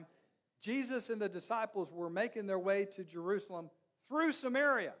time Jesus and the disciples were making their way to Jerusalem through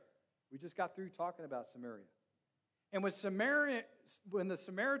Samaria. We just got through talking about Samaria. And when the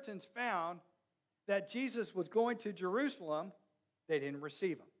Samaritans found that Jesus was going to Jerusalem, they didn't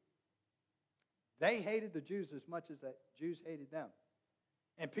receive him. They hated the Jews as much as the Jews hated them.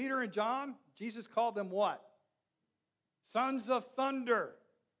 And Peter and John, Jesus called them what? Sons of thunder.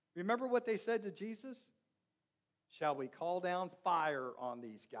 Remember what they said to Jesus? Shall we call down fire on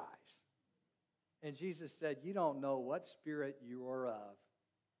these guys? And Jesus said, you don't know what spirit you are of.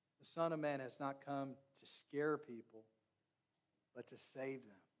 The Son of Man has not come to scare people, but to save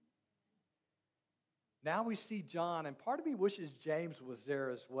them. Now we see John, and part of me wishes James was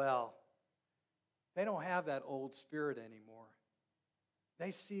there as well. They don't have that old spirit anymore.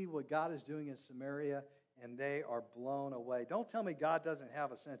 They see what God is doing in Samaria, and they are blown away. Don't tell me God doesn't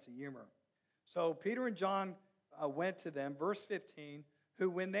have a sense of humor. So Peter and John went to them, verse 15, who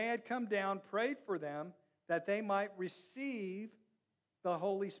when they had come down prayed for them that they might receive the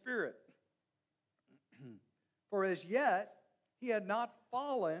Holy Spirit. For as yet he had not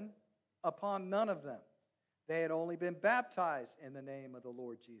fallen upon none of them. They had only been baptized in the name of the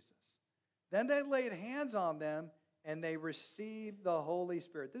Lord Jesus. Then they laid hands on them, and they received the Holy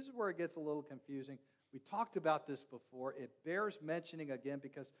Spirit. This is where it gets a little confusing. We talked about this before. It bears mentioning again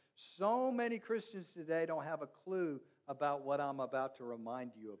because so many Christians today don't have a clue about what I'm about to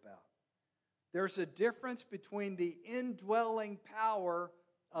remind you about. There's a difference between the indwelling power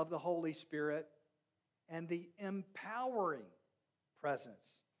of the Holy Spirit and the empowering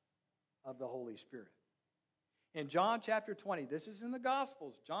presence of the Holy Spirit. In John chapter 20, this is in the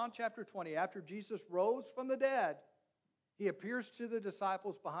Gospels, John chapter 20, after Jesus rose from the dead, he appears to the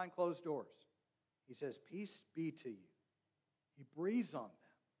disciples behind closed doors. He says, peace be to you. He breathes on them.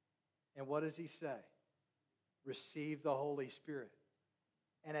 And what does he say? Receive the Holy Spirit.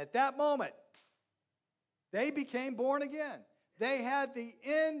 And at that moment, they became born again. They had the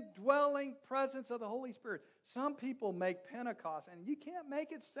indwelling presence of the Holy Spirit. Some people make Pentecost, and you can't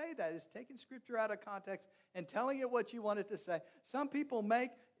make it say that. It's taking Scripture out of context and telling it what you want it to say. Some people make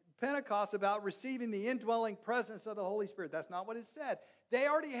Pentecost about receiving the indwelling presence of the Holy Spirit. That's not what it said. They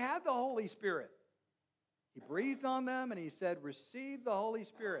already had the Holy Spirit. He breathed on them, and he said, receive the Holy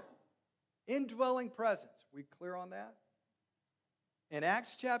Spirit. Indwelling presence. We clear on that? In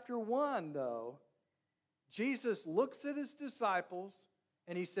Acts chapter 1, though, Jesus looks at his disciples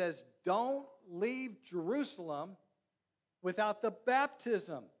and he says, don't leave Jerusalem without the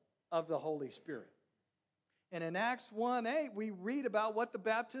baptism of the Holy Spirit. And in Acts 1:8, we read about what the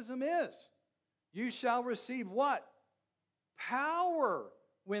baptism is. You shall receive what? Power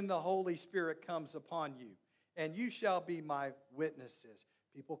when the Holy Spirit comes upon you, and you shall be my witnesses.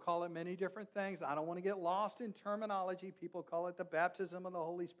 People call it many different things. I don't want to get lost in terminology. People call it the baptism of the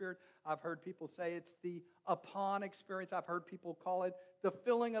Holy Spirit. I've heard people say it's the upon experience. I've heard people call it the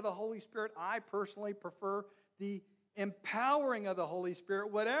filling of the Holy Spirit. I personally prefer the empowering of the Holy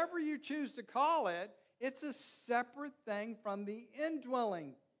Spirit. Whatever you choose to call it, it's a separate thing from the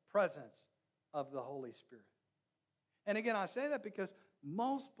indwelling presence of the Holy Spirit. And again, I say that because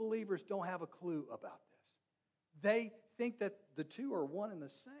most believers don't have a clue about this. They think that the two are one and the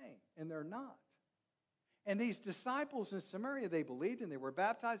same, and they're not. And these disciples in Samaria, they believed and they were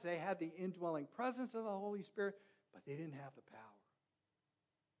baptized. They had the indwelling presence of the Holy Spirit, but they didn't have the power.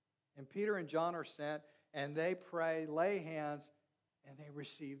 And Peter and John are sent, and they pray, lay hands, and they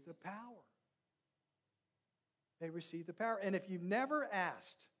receive the power. They receive the power. And if you've never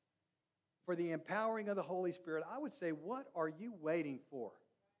asked for the empowering of the Holy Spirit, I would say, what are you waiting for?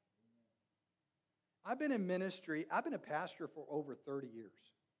 I've been in ministry. I've been a pastor for over 30 years.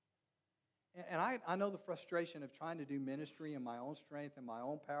 And I know the frustration of trying to do ministry in my own strength and my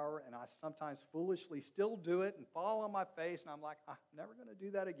own power, and I sometimes foolishly still do it and fall on my face, and I'm like, I'm never going to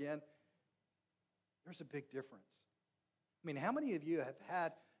do that again. There's a big difference. I mean, how many of you have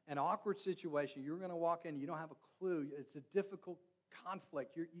had an awkward situation? You're going to walk in, you don't have a clue. It's a difficult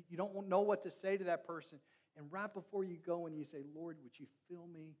conflict. You don't know what to say to that person. And right before you go and you say, Lord, would you fill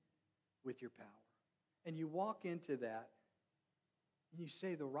me with your power? And you walk into that, and you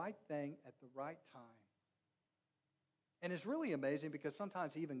say the right thing at the right time. And it's really amazing because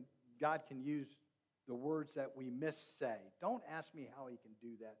sometimes even God can use the words that we missay. Don't ask me how he can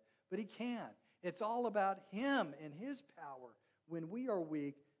do that, but he can. It's all about him and his power. When we are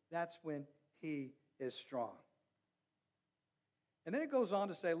weak, that's when he is strong. And then it goes on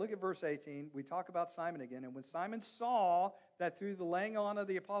to say, look at verse 18. We talk about Simon again. And when Simon saw that through the laying on of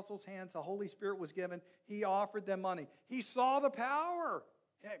the apostles' hands the Holy Spirit was given, he offered them money. He saw the power.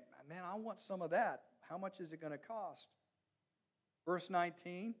 Hey, man, I want some of that. How much is it going to cost? Verse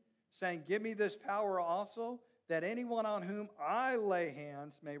 19, saying, give me this power also, that anyone on whom I lay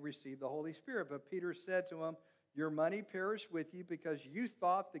hands may receive the Holy Spirit. But Peter said to him, your money perish with you because you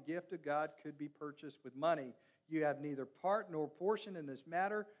thought the gift of God could be purchased with money. You have neither part nor portion in this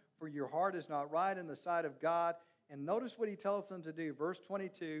matter, for your heart is not right in the sight of God. And notice what he tells them to do. Verse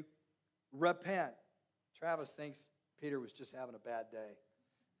 22, repent. Travis thinks Peter was just having a bad day.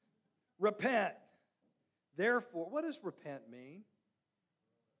 Repent. Therefore, what does repent mean?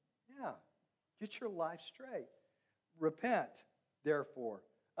 Yeah, get your life straight. Repent, therefore,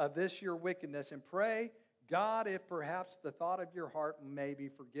 of this your wickedness, and pray God if perhaps the thought of your heart may be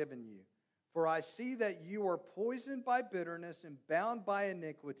forgiven you. For I see that you are poisoned by bitterness and bound by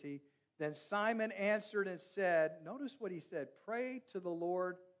iniquity. Then Simon answered and said, notice what he said, pray to the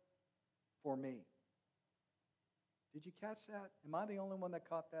Lord for me. Did you catch that? Am I the only one that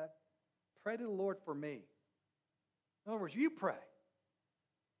caught that? Pray to the Lord for me. In other words, you pray.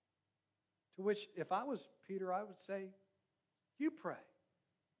 To which, if I was Peter, I would say, you pray.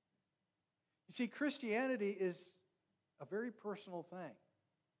 You see, Christianity is a very personal thing.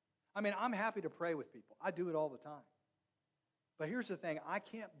 I mean, I'm happy to pray with people. I do it all the time. But here's the thing. I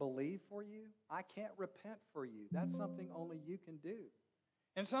can't believe for you. I can't repent for you. That's something only you can do.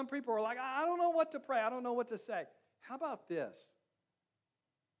 And some people are like, I don't know what to pray. I don't know what to say. How about this?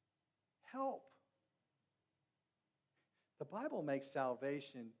 Help. The Bible makes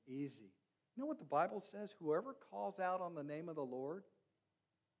salvation easy. You know what the Bible says? Whoever calls out on the name of the Lord,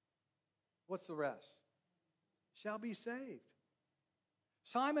 what's the rest? Shall be saved.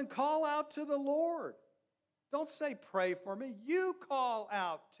 Simon, call out to the Lord. Don't say, pray for me. You call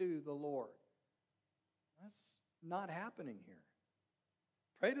out to the Lord. That's not happening here.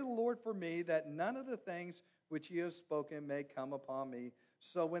 Pray to the Lord for me, that none of the things which you have spoken may come upon me.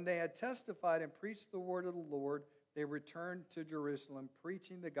 So when they had testified and preached the word of the Lord, they returned to Jerusalem,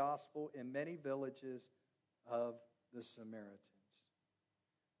 preaching the gospel in many villages of the Samaritans.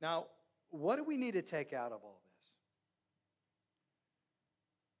 Now, what do we need to take out of all this?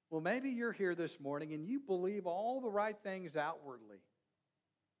 Well, maybe you're here this morning and you believe all the right things outwardly.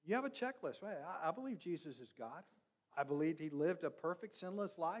 You have a checklist. Well, I believe Jesus is God. I believe he lived a perfect,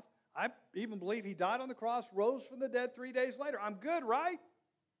 sinless life. I even believe he died on the cross, rose from the dead 3 days later. I'm good, right?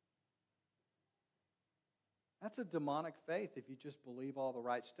 That's a demonic faith if you just believe all the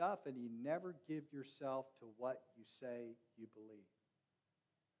right stuff and you never give yourself to what you say you believe.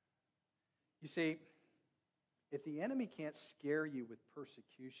 You see, if the enemy can't scare you with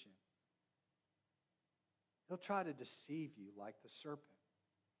persecution, he'll try to deceive you like the serpent.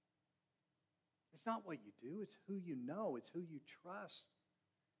 It's not what you do, it's who you know, it's who you trust.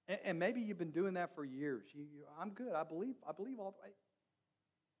 And maybe you've been doing that for years. I'm good, I believe all the way.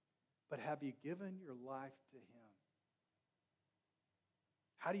 But have you given your life to him?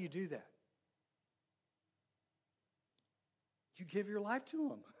 How do you do that? You give your life to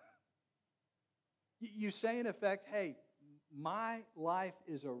him. You say, in effect, hey, my life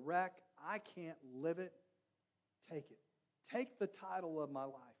is a wreck. I can't live it. Take it. Take the title of my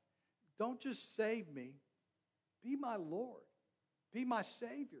life. Don't just save me. Be my Lord. Be my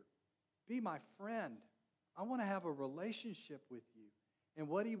Savior. Be my friend. I want to have a relationship with you. And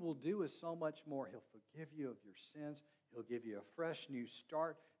what he will do is so much more. He'll forgive you of your sins. He'll give you a fresh new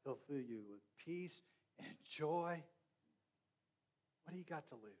start. He'll fill you with peace and joy. What do you got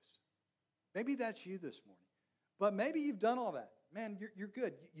to lose? Maybe that's you this morning. But maybe you've done all that. Man, you're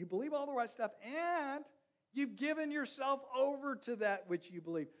good. You believe all the right stuff, and you've given yourself over to that which you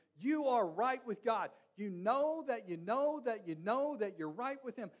believe. You are right with God. You know that you know that you know that you're right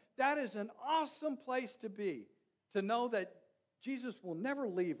with Him. That is an awesome place to be, to know that Jesus will never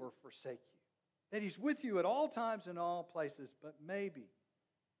leave or forsake you, that He's with you at all times and all places. But maybe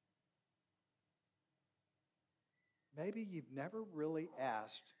you've never really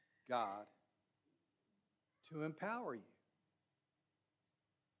asked God to empower you.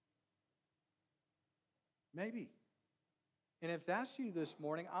 Maybe. And if that's you this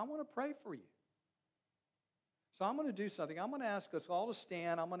morning, I want to pray for you. So I'm going to do something. I'm going to ask us all to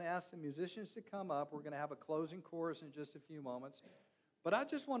stand. I'm going to ask the musicians to come up. We're going to have a closing chorus in just a few moments. But I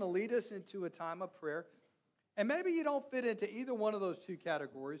just want to lead us into a time of prayer. And maybe you don't fit into either one of those two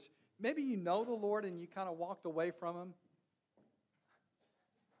categories. Maybe you know the Lord and you kind of walked away from Him.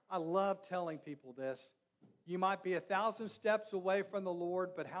 I love telling people this. You might be 1,000 steps away from the Lord,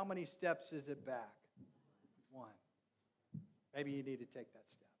 but how many steps is it back? One. Maybe you need to take that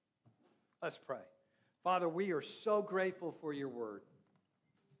step. Let's pray. Father, we are so grateful for your word.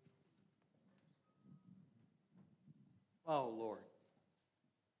 Oh, Lord,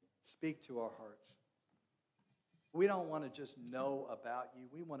 speak to our hearts. We don't want to just know about you.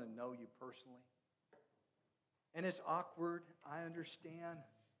 We want to know you personally. And it's awkward, I understand.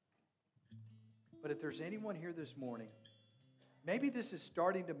 But if there's anyone here this morning, maybe this is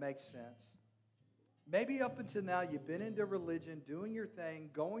starting to make sense. Maybe up until now you've been into religion, doing your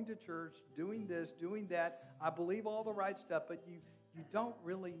thing, going to church, doing this, doing that. I believe all the right stuff, but you don't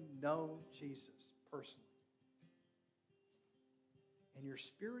really know Jesus personally. And your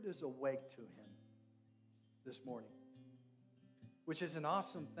spirit is awake to Him this morning, which is an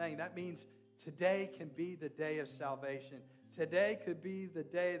awesome thing. That means today can be the day of salvation. Today could be the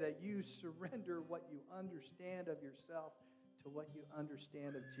day that you surrender what you understand of yourself to what you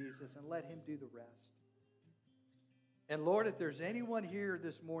understand of Jesus and let Him do the rest. And Lord, if there's anyone here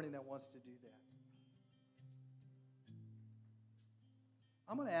this morning that wants to do that,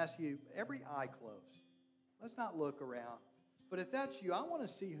 I'm going to ask you, every eye closed. Let's not look around. But if that's you, I want to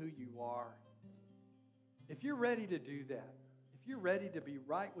see who you are. If you're ready to do that, if you're ready to be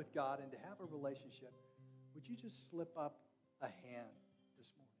right with God and to have a relationship, would you just slip up a hand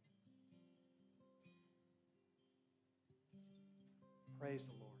this morning? Praise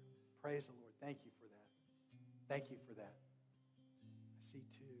the Lord. Praise the Lord. Thank you for that. Thank you for that. I see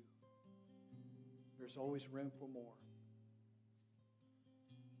two. There's always room for more.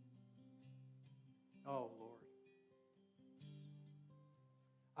 Oh, Lord.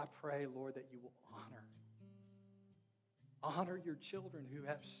 I pray, Lord, that you will honor your children who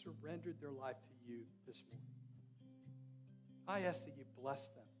have surrendered their life to you this morning. I ask that you bless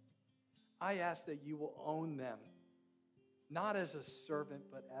them. I ask that you will own them, not as a servant,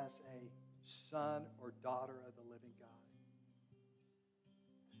 but as a son or daughter of the living God.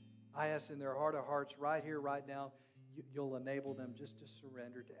 I ask in their heart of hearts, right here, right now, you'll enable them just to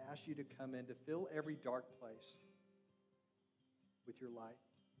surrender, to ask you to come in, to fill every dark place with your light,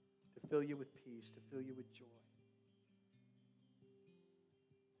 to fill you with peace, to fill you with joy.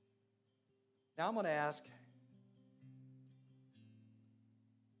 Now I'm going to ask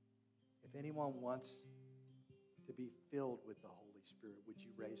if anyone wants to be filled with the Holy Spirit, would you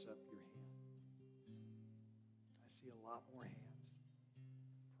raise up your hand? I see a lot more hands.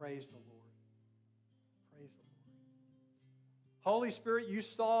 Praise the Lord. Praise the Lord. Holy Spirit, you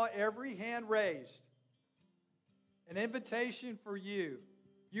saw every hand raised. An invitation for you.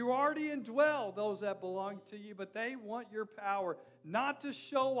 You already indwell those that belong to you, but they want your power, not to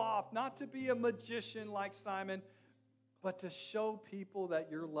show off, not to be a magician like Simon, but to show people that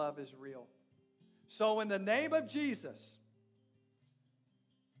your love is real. So in the name of Jesus,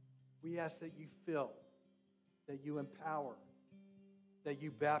 we ask that you fill, that you empower, that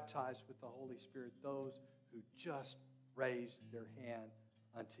you baptize with the Holy Spirit those who just raised their hand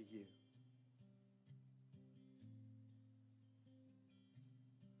unto you.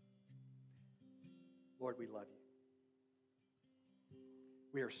 Lord, we love you.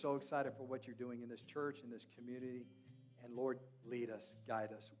 We are so excited for what you're doing in this church, in this community. And Lord, lead us,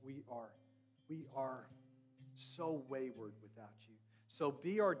 guide us. We are so wayward without you. So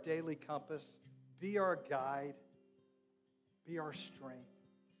be our daily compass. Be our guide. Be our strength.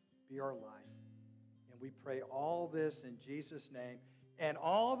 Be our life. And we pray all this in Jesus' name. And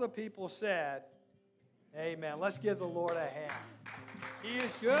all the people said, amen. Let's give the Lord a hand. He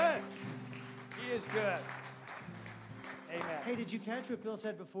is good. He is good. Amen. Hey, did you catch what Bill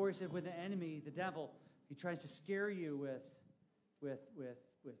said before? He said, with the enemy, the devil, he tries to scare you with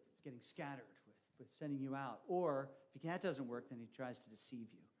getting scattered. with sending you out. Or if that doesn't work, then he tries to deceive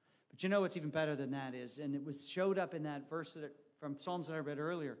you. But you know what's even better than that is, and it showed up in that verse from Psalms that I read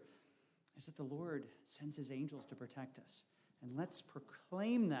earlier, is that the Lord sends his angels to protect us. And let's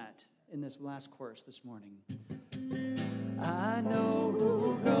proclaim that in this last chorus this morning. I know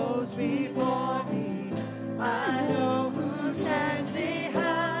who goes before me. I know who stands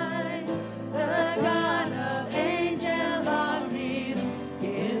behind. The God of angel armies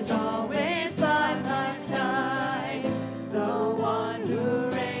is always by my side. The one who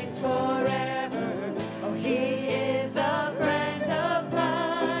reigns forever. Oh, he is a friend of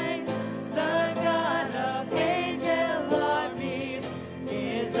mine. The God of angel armies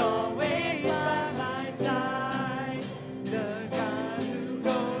is always by my side. The God who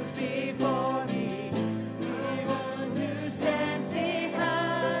goes before me, the one who stands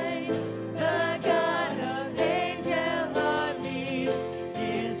behind. The God of angel armies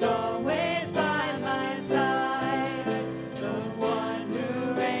is always by my side. The one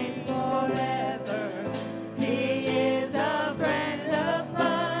who reigns forever, he is a friend of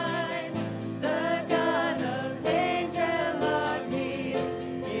mine. The God of angel armies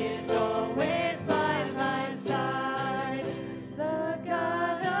is always by my side. The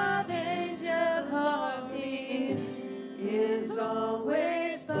God of angel armies is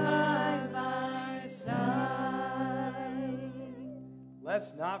always by my side.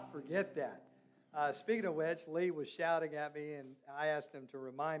 Let's not forget that. Speaking of which, Lee was shouting at me, and I asked him to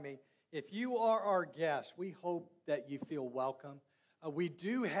remind me, if you are our guest, we hope that you feel welcome. We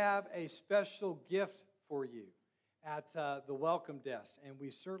do have a special gift for you at the welcome desk, and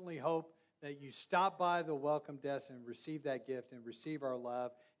we certainly hope that you stop by the welcome desk and receive that gift and receive our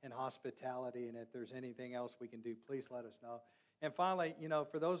love and hospitality, and if there's anything else we can do, please let us know. And finally,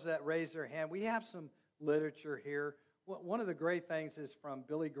 for those that raise their hand, we have some literature here. One of the great things is from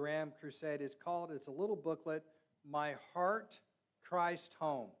Billy Graham Crusade. It's a little booklet, My Heart, Christ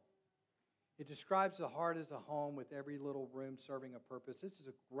Home. It describes the heart as a home with every little room serving a purpose. This is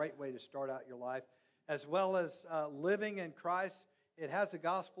a great way to start out your life. As well as living in Christ, it has the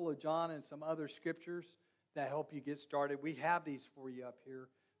Gospel of John and some other scriptures that help you get started. We have these for you up here.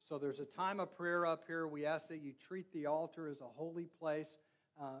 So there's a time of prayer up here. We ask that you treat the altar as a holy place.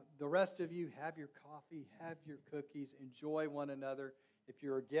 The rest of you, have your coffee, have your cookies, enjoy one another. If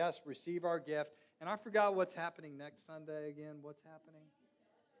you're a guest, receive our gift. And I forgot what's happening next Sunday again. What's happening?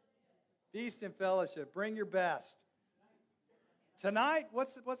 Feast and fellowship. Bring your best. Tonight,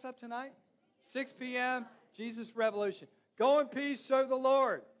 what's up tonight? 6 p.m., Jesus Revolution. Go in peace, serve the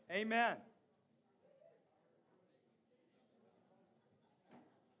Lord. Amen.